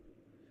know.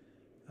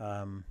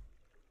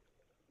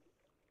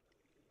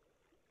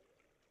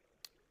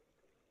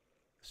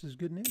 This is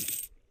good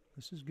news.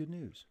 This is good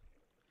news.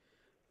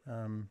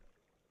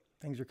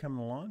 Things are coming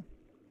along.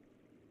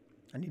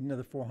 I need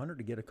another 400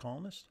 to get a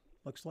colonist,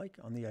 looks like,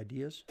 on the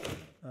ideas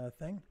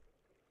thing,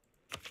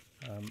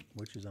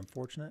 which is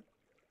unfortunate.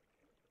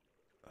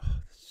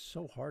 Oh, it's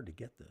so hard to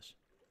get this,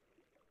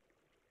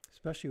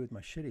 especially with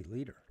my shitty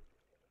leader.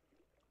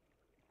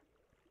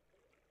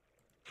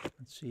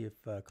 Let's see if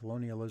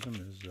colonialism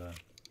is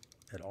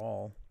at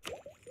all,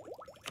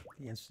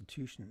 the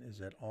institution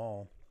is at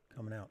all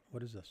coming out.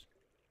 What is this?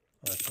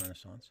 Oh, that's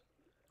Renaissance.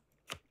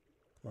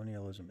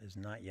 Colonialism is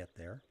not yet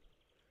there.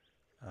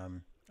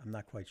 I'm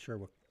not quite sure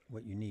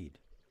what you need.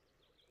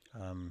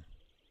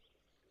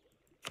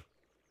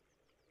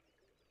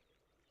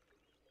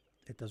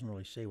 It doesn't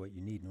really say what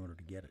you need in order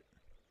to get it.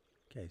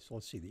 Okay, so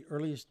let's see. The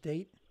earliest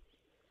date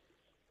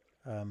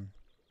that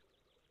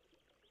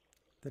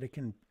it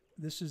can,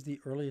 this is the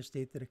earliest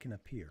date that it can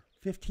appear.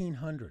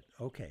 1500.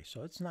 Okay,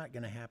 so it's not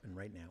going to happen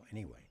right now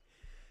anyway.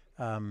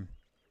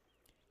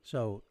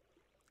 So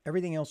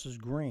Everything else is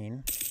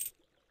green.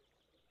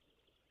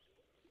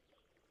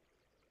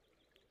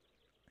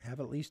 Have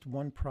at least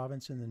one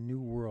province in the New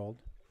World.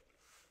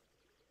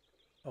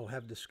 Oh,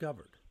 have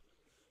discovered.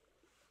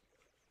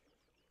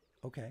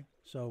 Okay,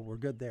 so we're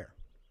good there.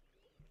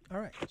 All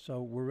right,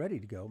 so we're ready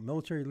to go.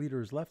 Military leader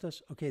has left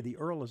us. Okay, the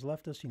Earl has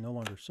left us. He no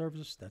longer serves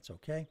us. That's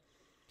okay.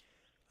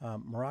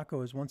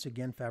 Morocco has once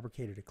again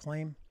fabricated a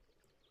claim.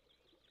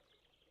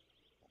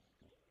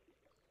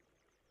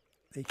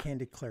 They can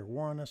declare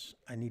war on us.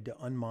 I need to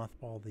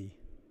unmothball the...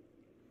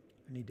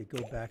 I need to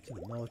go back to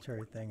the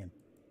military thing and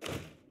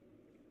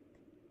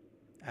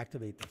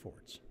activate the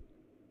forts.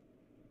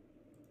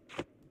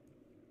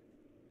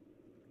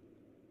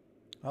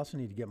 I also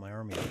need to get my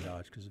army to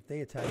dodge, because if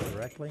they attack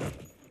directly,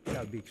 that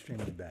would be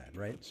extremely bad,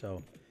 right?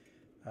 So,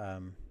 my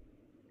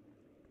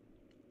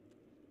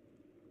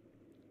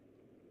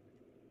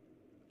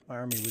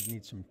army would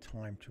need some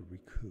time to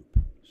recoup.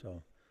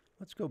 So,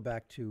 let's go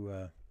back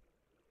to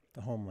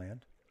the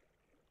homeland.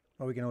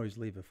 Well, we can always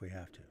leave if we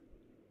have to.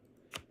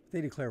 If they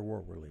declare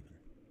war, we're leaving.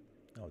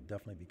 I'll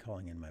definitely be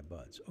calling in my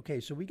buds. Okay,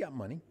 so we got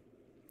money.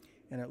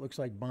 And it looks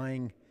like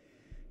buying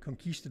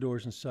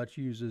Conquistadors and such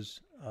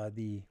uses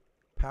the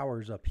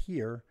powers up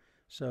here.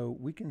 So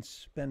we can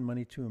spend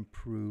money to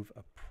improve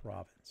a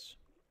province.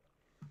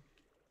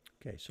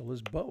 Okay, so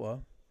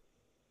Lisboa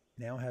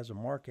now has a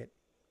market.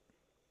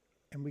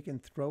 And we can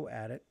throw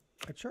at it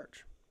a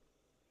church.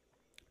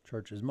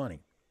 Church is money.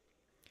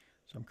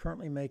 So I'm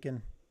currently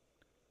making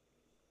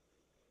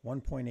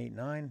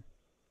 1.89.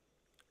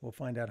 We'll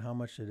find out how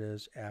much it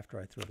is after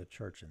I throw the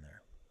church in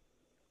there.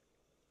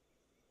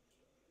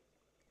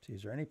 See,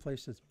 is there any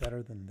place that's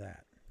better than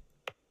that?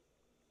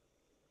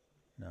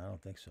 No, I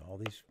don't think so. All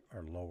these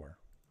are lower.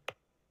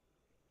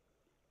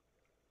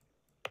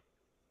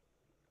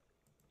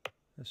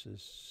 This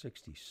is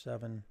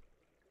 67.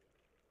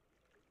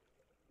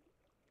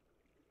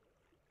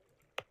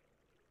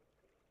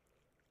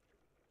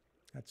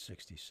 That's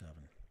 67.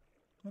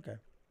 Okay.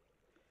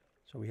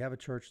 So we have a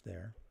church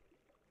there.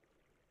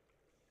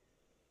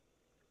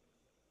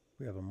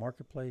 We have a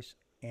marketplace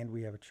and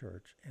we have a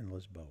church in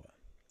Lisboa.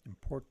 In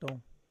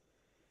Porto,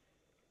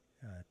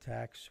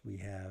 tax, we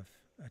have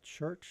a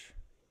church.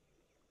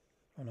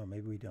 Oh no,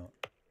 maybe we don't.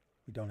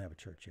 We don't have a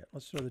church yet.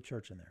 Let's throw the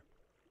church in there.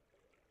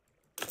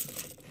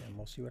 And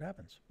we'll see what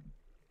happens.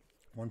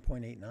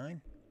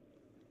 1.89.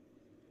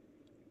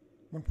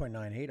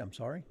 1.98, I'm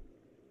sorry.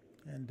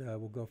 And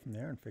we'll go from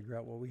there and figure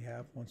out what we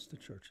have once the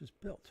church is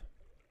built.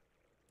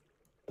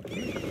 Start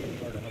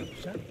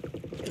 100%.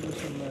 Let's do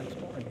some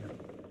exploring here.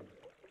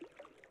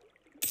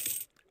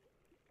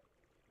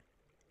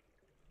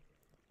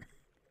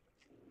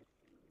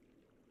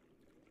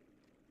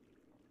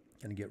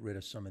 Going to get rid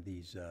of some of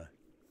these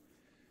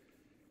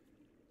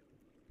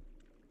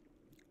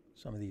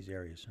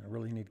areas. I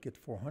really need to get to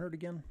 400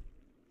 again.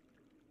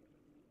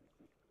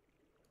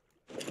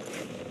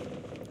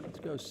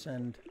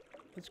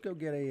 Let's go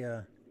get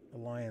a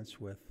alliance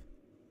with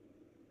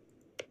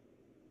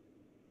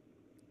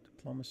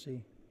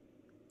diplomacy,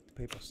 the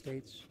Papal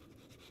States.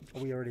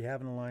 Oh, we already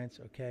have an alliance.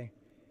 Okay.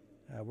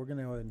 We're going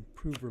to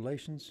improve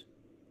relations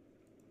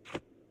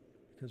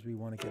because we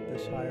want to get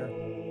this higher.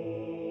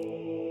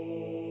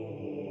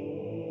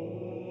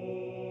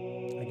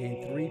 I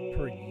gain 3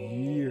 per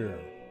year.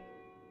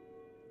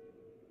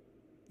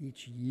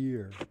 Each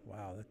year.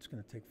 Wow, that's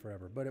going to take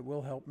forever. But it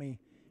will help me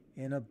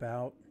in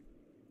about,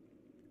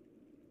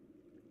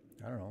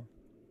 I don't know,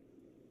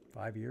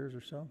 5 years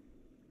or so.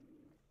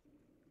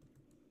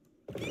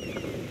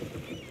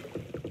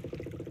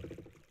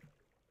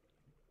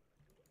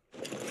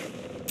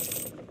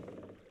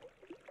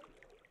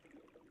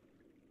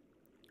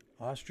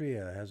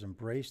 Austria has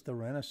embraced the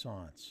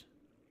Renaissance.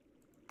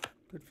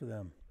 Good for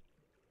them.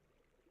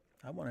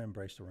 I want to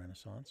embrace the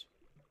Renaissance.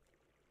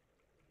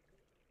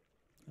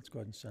 Let's go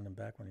ahead and send him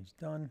back when he's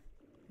done.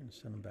 I'm going to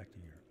send him back to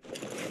Europe.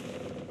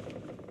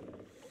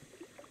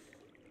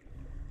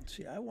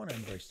 See, I want to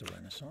embrace the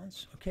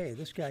Renaissance. Okay,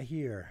 this guy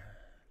here,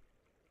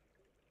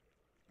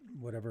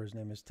 whatever his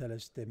name is,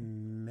 Teles de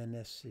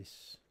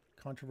Meneses,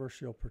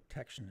 controversial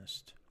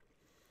protectionist.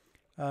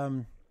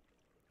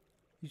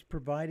 He's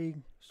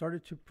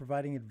started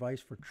providing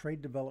advice for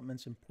trade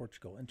developments in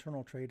Portugal.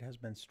 Internal trade has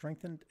been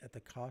strengthened at the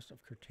cost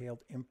of curtailed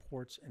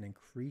imports and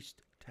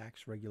increased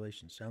tax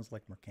regulations. Sounds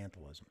like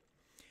mercantilism.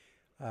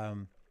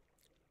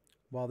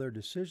 While their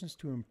decisions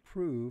to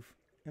improve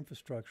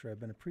infrastructure have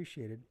been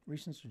appreciated,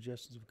 recent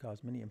suggestions have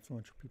caused many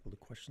influential people to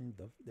question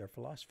their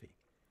philosophy.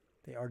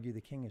 They argue the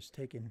king has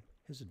taken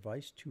his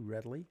advice too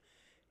readily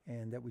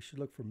and that we should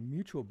look for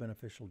mutual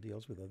beneficial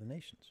deals with other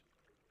nations.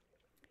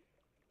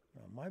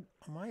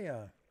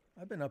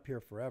 I've been up here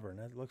forever, and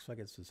it looks like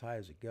it's as high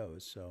as it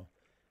goes. So,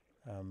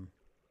 I'm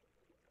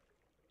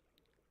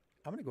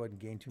going to go ahead and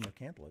gain 2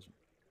 mercantilism.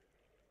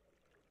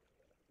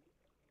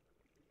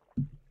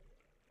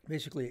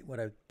 Basically, what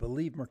I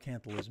believe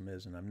mercantilism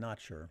is, and I'm not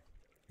sure,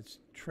 it's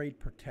trade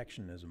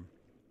protectionism,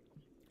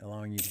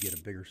 allowing you to get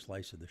a bigger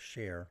slice of the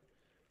share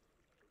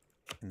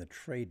in the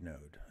trade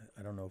node.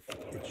 I don't know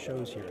if it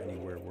shows here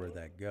anywhere where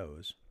that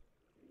goes.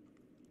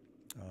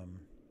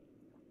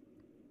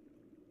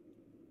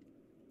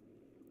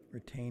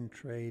 Retain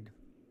trade,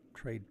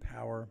 trade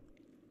power.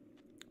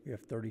 We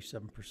have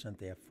 37%,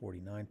 they have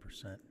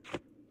 49%.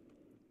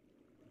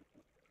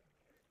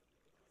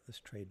 This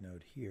trade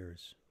node here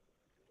is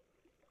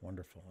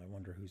wonderful. I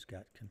wonder who's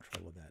got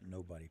control of that.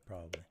 Nobody,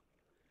 probably.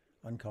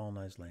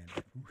 Uncolonized land.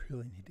 We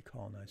really need to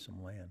colonize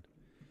some land.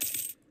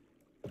 He's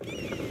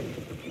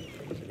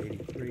at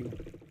 83.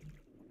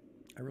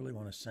 I really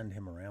want to send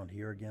him around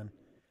here again.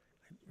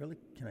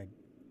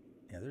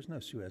 Yeah, there's no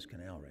Suez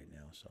Canal right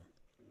now,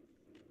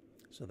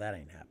 so that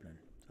ain't happening.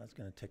 So that's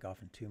going to tick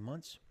off in 2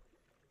 months.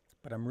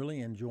 But I'm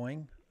really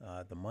enjoying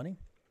the money.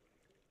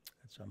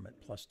 So I'm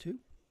at +2.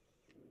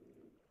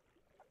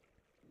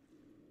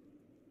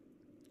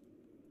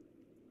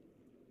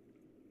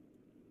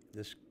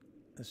 This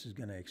is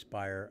going to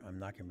expire. I'm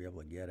not going to be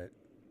able to get it.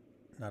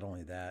 Not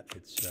only that,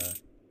 it's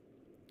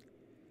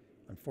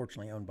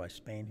unfortunately owned by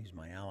Spain, who's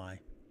my ally.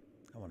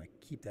 I want to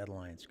keep that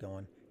alliance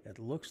going. It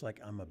looks like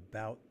I'm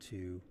about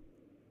to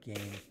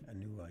gain a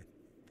new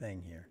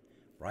thing here.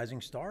 Rising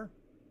Star?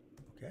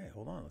 Okay,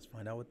 hold on. Let's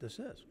find out what this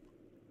is.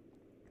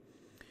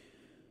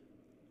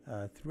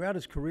 Throughout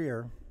his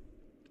career,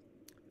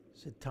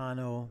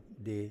 Citano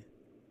de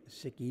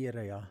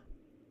Siqueira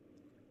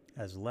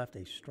has left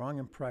a strong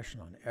impression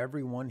on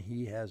everyone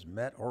he has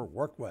met or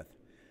worked with.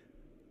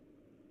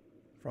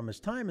 From his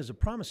time as a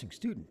promising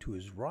student to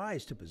his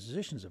rise to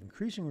positions of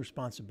increasing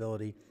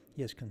responsibility,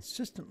 he has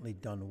consistently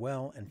done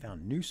well and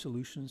found new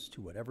solutions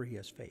to whatever he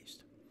has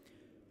faced.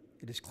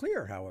 It is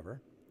clear,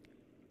 however,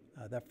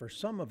 that for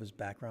some of his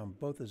background,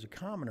 both as a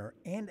commoner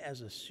and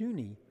as a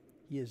Sunni,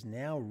 he has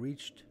now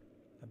reached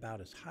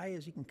about as high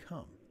as he can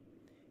come.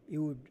 It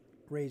would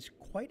raise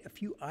quite a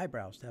few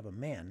eyebrows to have a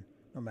man,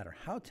 no matter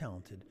how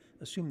talented,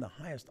 assume the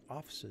highest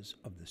offices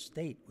of the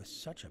state with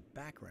such a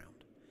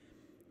background.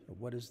 So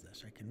what is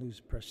this? I can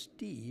lose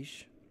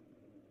prestige.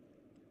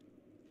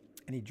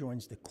 And he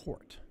joins the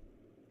court.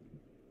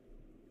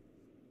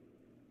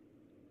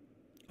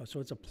 Oh,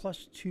 so it's a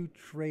 +2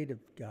 trade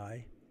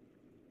guy.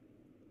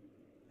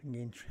 I can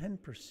gain 10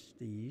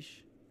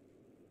 prestige.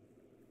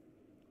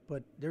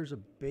 But there's a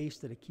base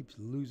that it keeps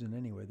losing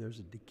anyway. There's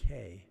a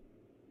decay.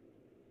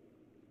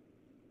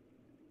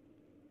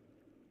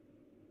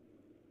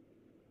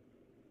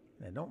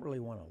 And I don't really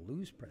want to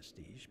lose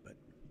prestige, but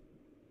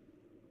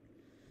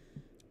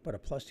a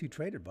 +2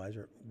 trade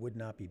advisor would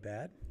not be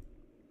bad.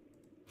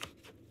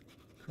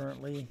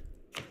 Currently,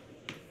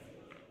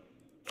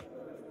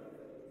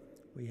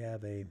 we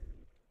have I'm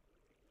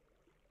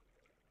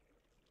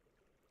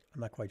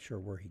not quite sure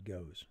where he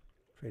goes.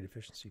 Trade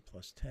efficiency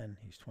 +10.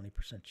 He's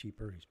 20%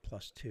 cheaper. He's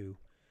 +2.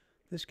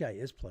 This guy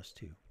is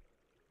 +2.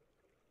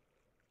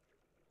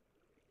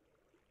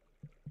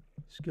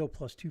 Skill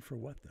 +2 for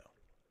what, though?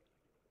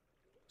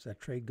 Is that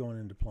trade going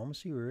in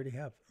diplomacy? We already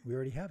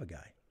have a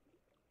guy.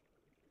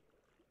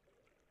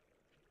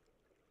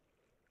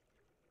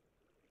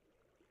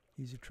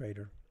 He's a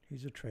trader.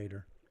 He's a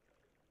trader.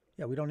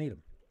 Yeah, we don't need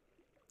him.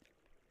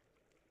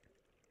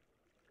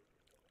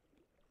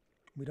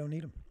 We don't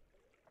need him.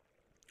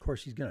 Of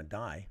course, he's going to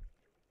die.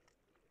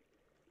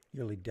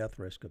 Yearly death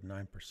risk of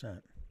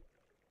 9%.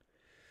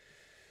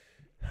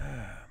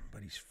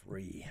 But he's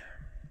free.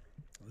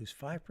 Lose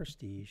 5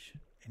 prestige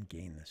and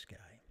gain this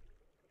guy.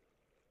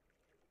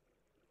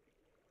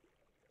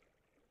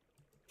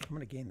 I'm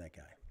going to gain that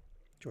guy.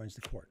 Joins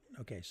the court.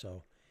 Okay,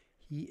 so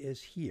he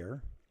is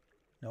here.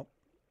 Nope.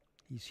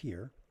 He's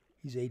here.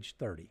 He's age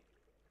 30.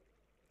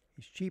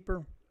 He's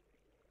cheaper.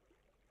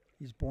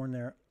 He's born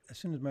there. As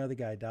soon as my other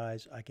guy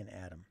dies, I can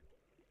add him.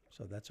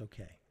 So that's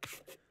okay.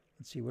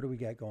 Let's see, what do we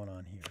got going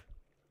on here?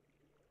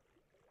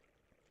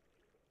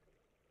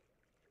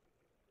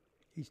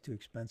 He's too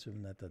expensive,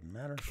 and that doesn't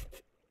matter.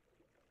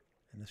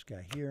 And this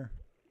guy here,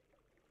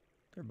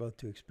 they're both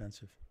too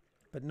expensive.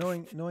 But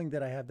knowing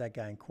that I have that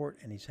guy in court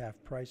and he's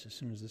half price, as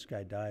soon as this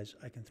guy dies,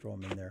 I can throw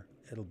him in there.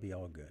 It'll be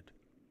all good.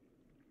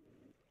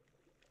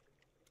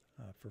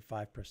 For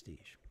 5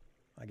 prestige.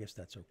 I guess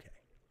that's okay.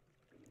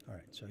 All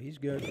right, so he's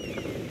good.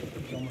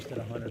 He's almost at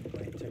 100.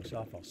 When he takes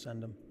off, I'll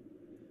send him.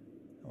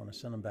 I want to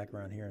send him back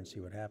around here and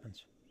see what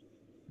happens.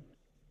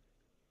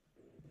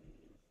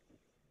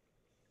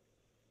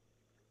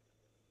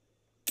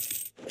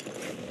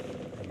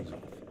 And he's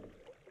off.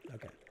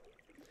 Okay.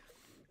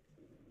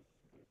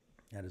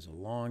 That is a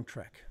long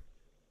trek.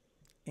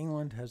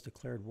 England has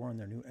declared war on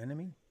their new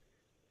enemy.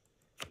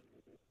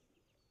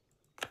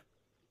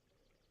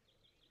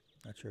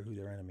 Not sure who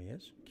their enemy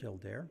is.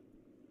 Kildare.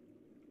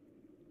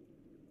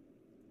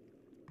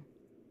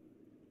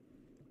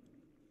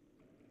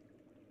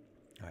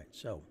 All right,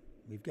 so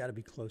we've got to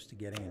be close to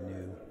getting a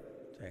new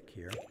tech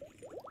here.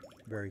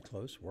 Very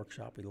close.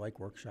 Workshop. We like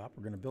workshop.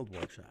 We're going to build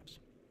workshops.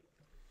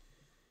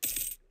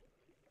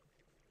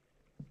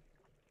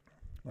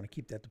 Want to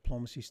keep that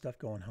diplomacy stuff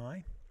going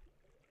high.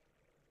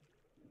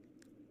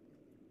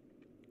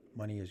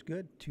 Money is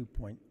good.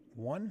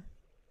 2.1.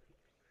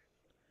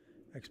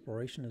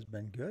 Exploration has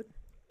been good.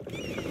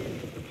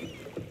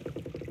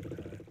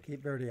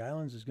 Cape Verde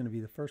Islands is going to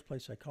be the first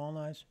place I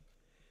colonize.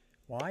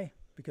 Why?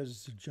 because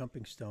it's a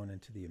jumping stone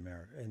into the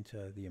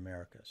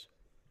Americas.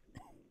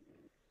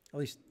 At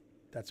least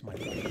that's my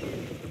thought.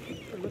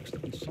 There looks to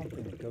be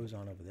something that goes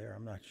on over there.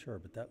 I'm not sure,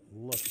 but that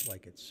looks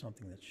like it's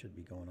something that should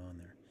be going on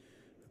there.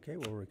 Okay,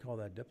 we'll recall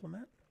that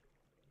diplomat.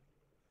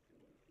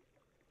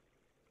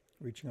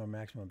 Reaching our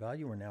maximum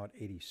value, we're now at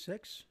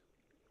 86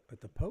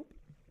 with the Pope.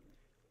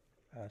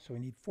 So we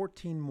need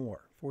 14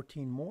 more.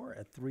 14 more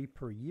at 3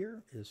 per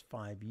year is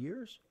 5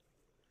 years.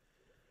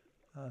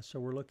 So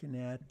we're looking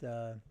at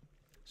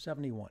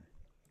 71.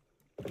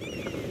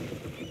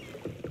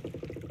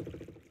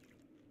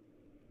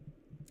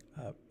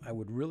 I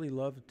would really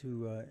love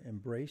to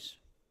embrace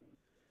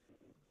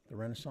the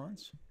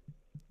Renaissance.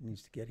 It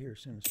needs to get here as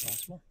soon as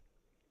possible.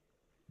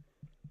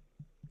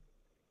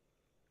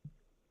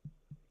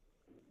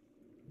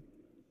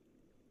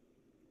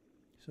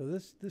 So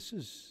this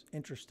is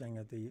interesting.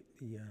 At the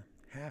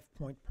half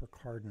point per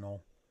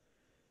cardinal.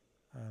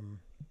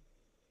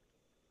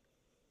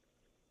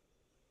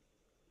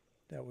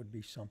 That would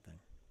be something.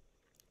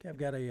 Okay, I've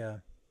got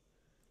a.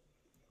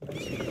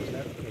 Let's see what's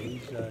that. Okay,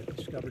 he's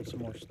discovered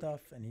some more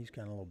stuff, and he's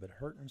kind of a little bit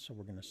hurting, so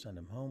we're going to send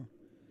him home.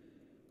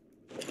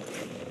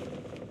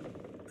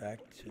 Back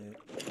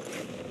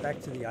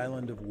to the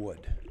island of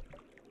wood.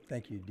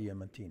 Thank you,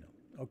 Diamantino.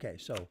 Okay,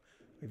 so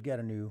we got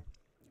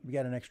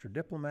an extra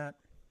diplomat.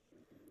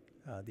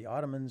 The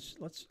Ottomans.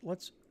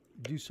 Let's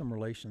do some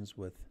relations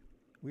with.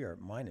 We are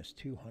at minus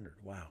 200.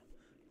 Wow.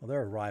 Well,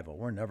 they're a rival.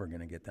 We're never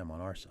going to get them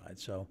on our side.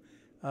 So.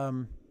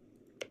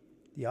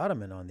 The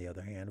Ottoman, on the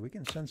other hand, we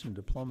can send some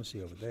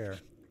diplomacy over there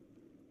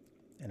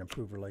and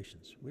improve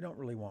relations. We don't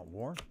really want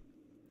war,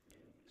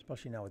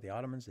 especially now with the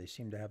Ottomans. They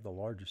seem to have the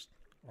largest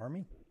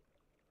army,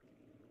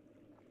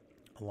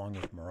 along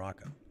with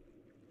Morocco.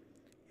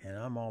 And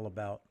I'm all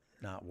about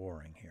not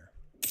warring here.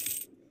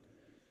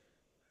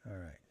 All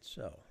right,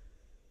 so.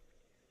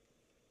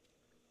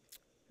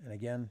 And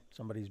again,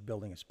 somebody's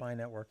building a spy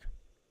network.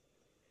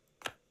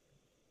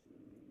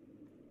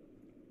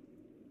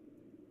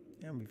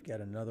 And we've got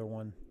another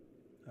one.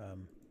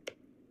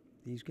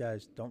 These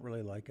guys don't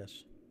really like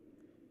us.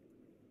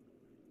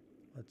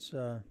 Let's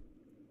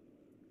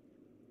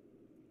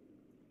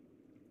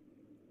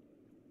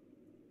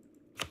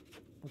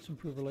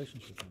improve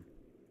relations with them.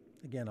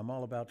 Again, I'm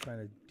all about trying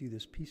to do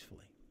this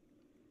peacefully.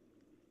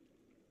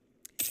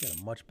 He's got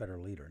a much better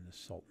leader in this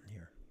Sultan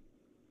here.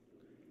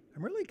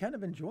 I'm really kind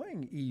of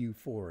enjoying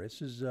EU4.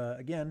 This is,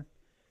 again,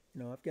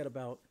 you know, I've got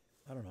about,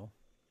 I don't know,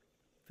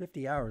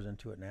 50 hours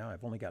into it now.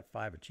 I've only got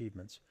 5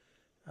 achievements.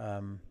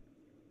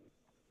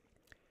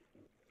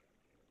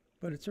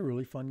 But it's a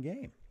really fun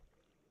game.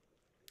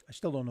 I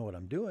still don't know what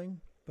I'm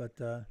doing, but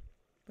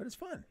it's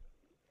fun.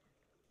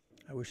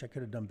 I wish I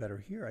could have done better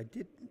here. I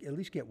did at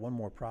least get one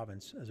more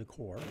province as a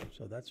core,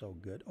 so that's all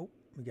good. Oh,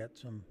 we got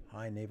some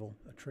high naval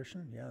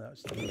attrition. Yeah, that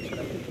was to be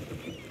expected.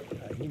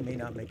 He may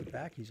not make it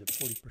back. He's at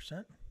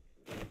 40%.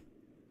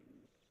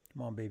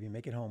 Come on, baby,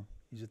 make it home.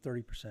 He's at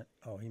 30%.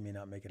 Oh, he may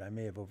not make it. I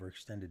may have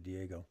overextended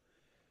Diego.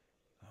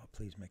 Oh,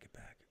 please make it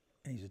back.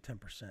 And he's at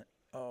 10%.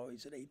 Oh,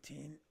 he's at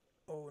 18.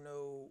 Oh,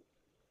 no.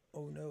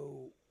 Oh,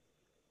 no.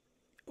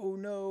 Oh,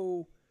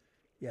 no.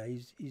 Yeah,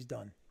 he's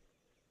done.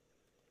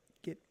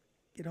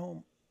 Get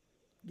home.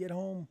 Get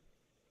home.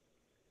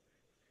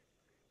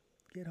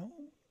 Get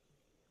home.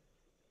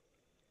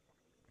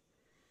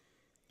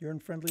 You're in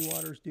friendly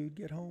waters, dude.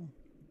 Get home.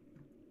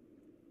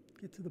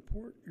 Get to the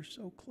port. You're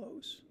so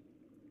close.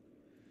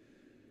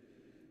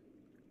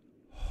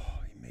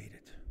 Oh, he made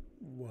it.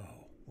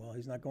 Whoa. Well,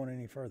 he's not going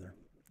any further.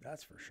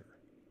 That's for sure.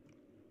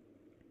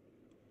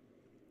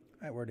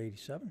 All right, we're at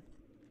 87.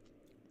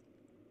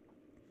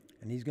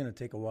 And he's going to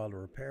take a while to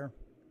repair.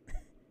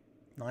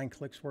 9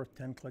 clicks worth,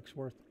 10 clicks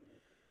worth.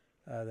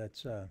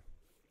 That's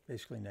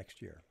basically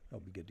next year. He'll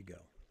be good to go.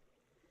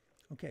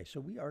 Okay, so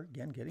we are,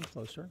 again, getting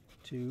closer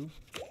to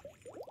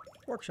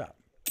workshop.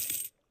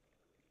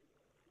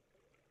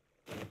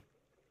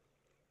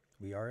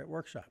 We are at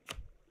workshop.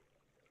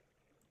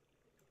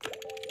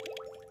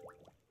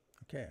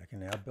 Okay, I can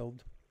now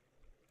build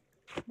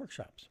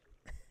workshops.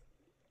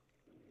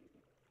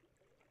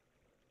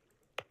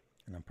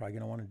 And I'm probably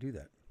going to want to do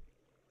that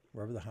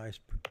wherever the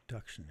highest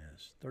production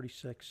is.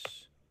 36,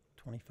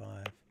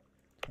 25,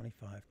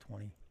 25,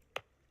 20,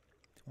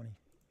 20,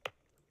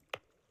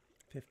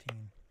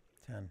 15,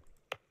 10,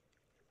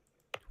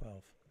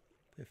 12,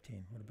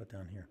 15. What about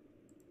down here?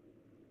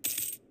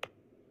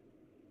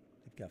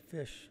 They've got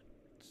fish.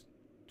 It's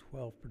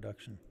 12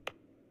 production.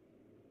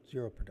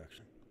 0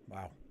 production.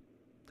 Wow.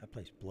 That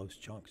place blows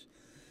chunks.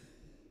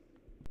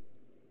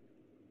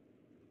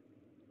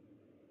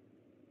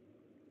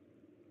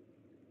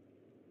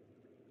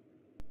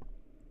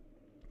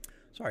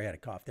 Sorry, I had a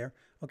cough there.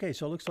 Okay,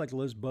 so it looks like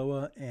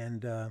Lisboa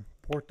and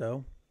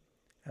Porto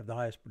have the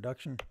highest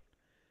production.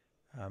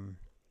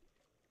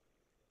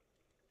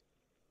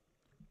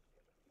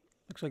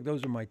 Looks like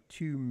those are my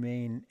 2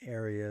 main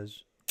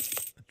areas,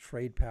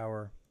 trade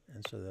power,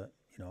 and so that,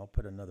 you know, I'll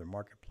put another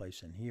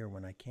marketplace in here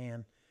when I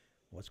can.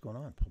 What's going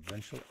on?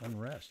 Provincial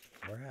unrest.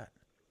 Where at?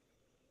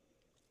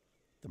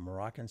 The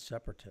Moroccan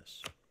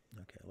separatists.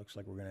 Okay, looks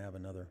like we're going to have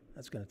another.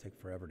 That's going to take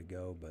forever to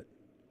go, but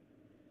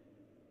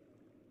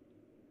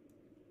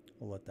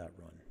we'll let that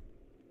run.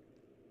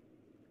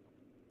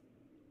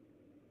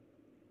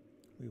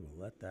 We will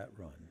let that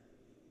run.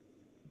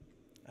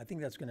 I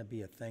think that's going to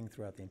be a thing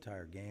throughout the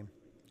entire game.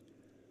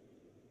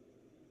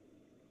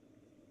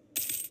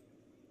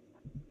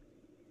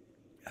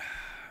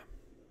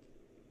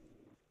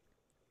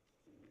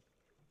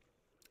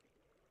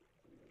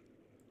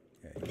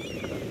 Okay,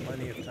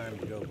 plenty of time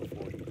to go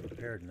before he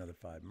prepared another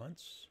 5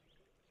 months.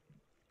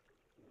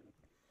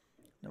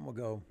 Then we'll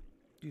go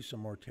do some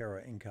more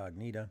Terra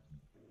Incognita.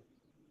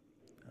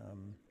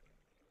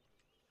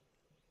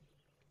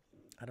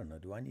 I don't know.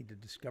 Do I need to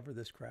discover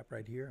this crap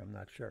right here? I'm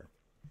not sure.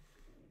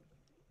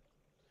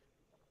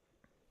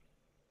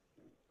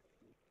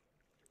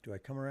 Do I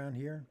come around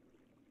here?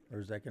 Or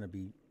is that going to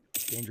be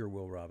Danger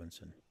Will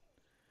Robinson?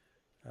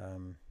 Guess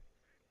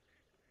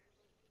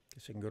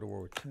I can go to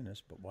war with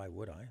Tunis, but why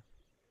would I?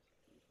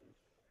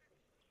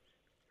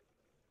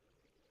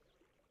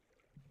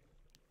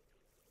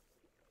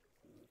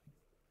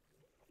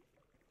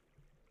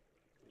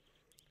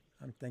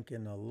 I'm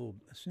thinking a little,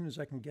 as soon as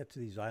I can get to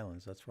these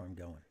islands, that's where I'm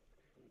going.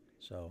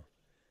 So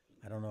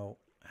I don't know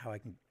how I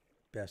can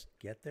best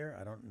get there.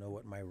 I don't know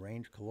what my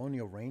range,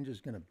 colonial range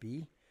is going to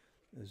be.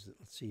 Let's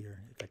see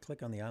here. If I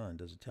click on the island,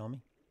 does it tell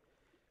me?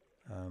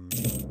 Yeah,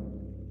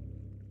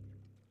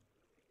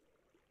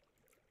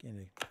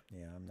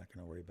 I'm not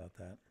going to worry about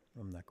that.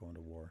 I'm not going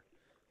to war.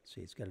 Let's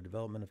see, it's got a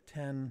development of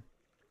 10.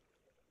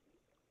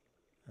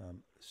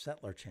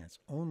 Settler chance,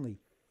 only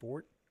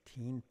 14%.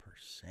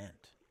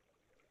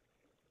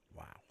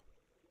 Wow.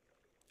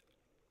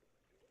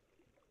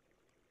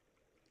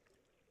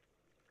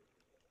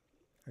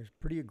 It's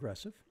pretty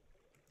aggressive.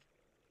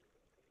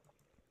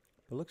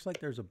 But it looks like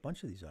there's a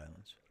bunch of these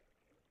islands.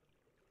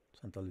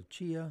 Santa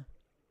Lucia.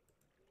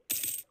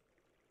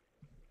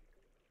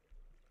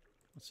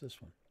 What's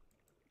this one?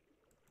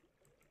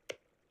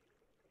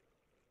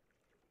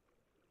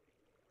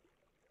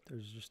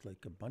 There's just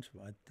like a bunch of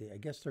them. I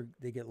guess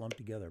they get lumped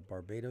together.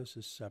 Barbados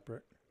is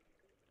separate.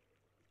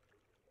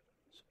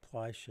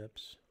 Supply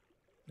ships.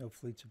 No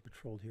fleets have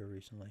patrolled here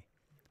recently.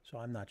 So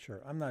I'm not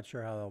sure. I'm not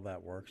sure how all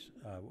that works.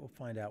 We'll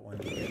find out when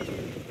we get to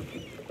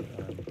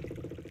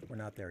it. We're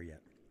not there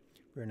yet.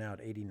 We're now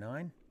at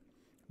 89.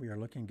 We are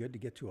looking good to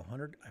get to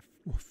 100. I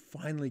will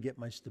finally get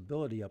my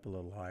stability up a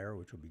little higher,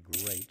 which will be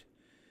great.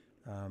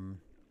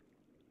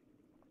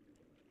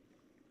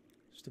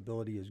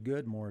 Stability is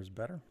good. More is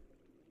better.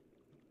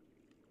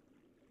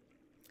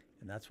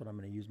 And that's what I'm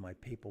going to use my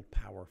Papal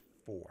Power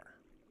for.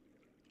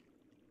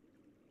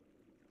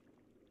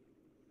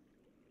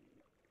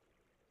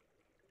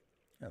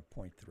 Oh,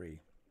 0.3.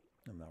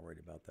 I'm not worried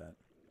about that.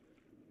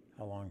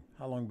 How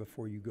long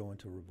before you go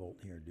into revolt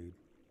here, dude?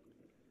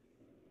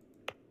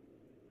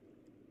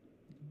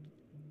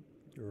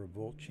 Your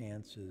revolt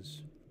chance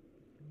is...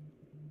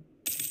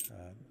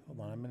 hold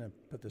on, I'm going to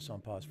put this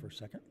on pause for a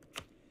second.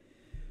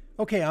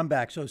 Okay, I'm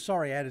back. So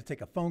sorry, I had to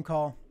take a phone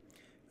call.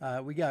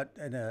 We got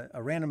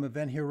a random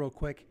event here real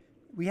quick.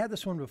 We had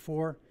this one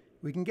before.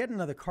 We can get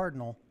another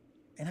Cardinal,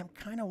 and I'm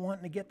kind of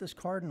wanting to get this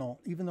Cardinal,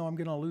 even though I'm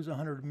going to lose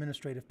 100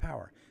 administrative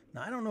power.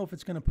 Now, I don't know if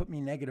it's going to put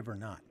me negative or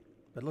not,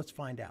 but let's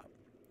find out.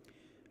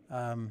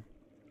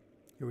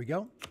 Here we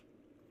go.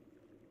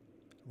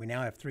 We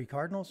now have 3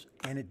 Cardinals,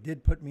 and it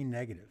did put me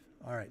negative.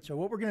 All right, so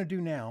what we're going to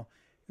do now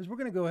is we're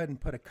going to go ahead and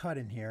put a cut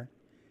in here,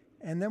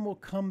 and then we'll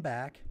come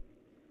back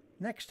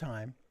next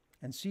time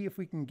and see if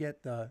we can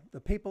get the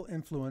papal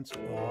influence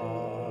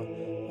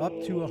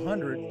up to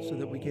 100 so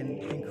that we can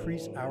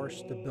increase our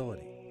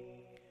stability.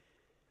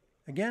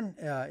 Again,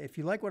 if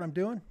you like what I'm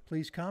doing,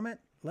 please comment.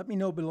 Let me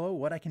know below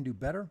what I can do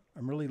better.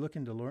 I'm really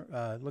looking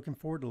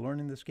forward to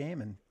learning this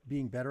game and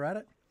being better at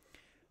it.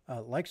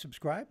 Like,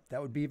 subscribe.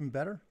 That would be even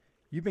better.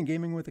 You've been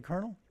gaming with the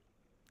Colonel,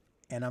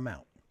 and I'm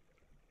out.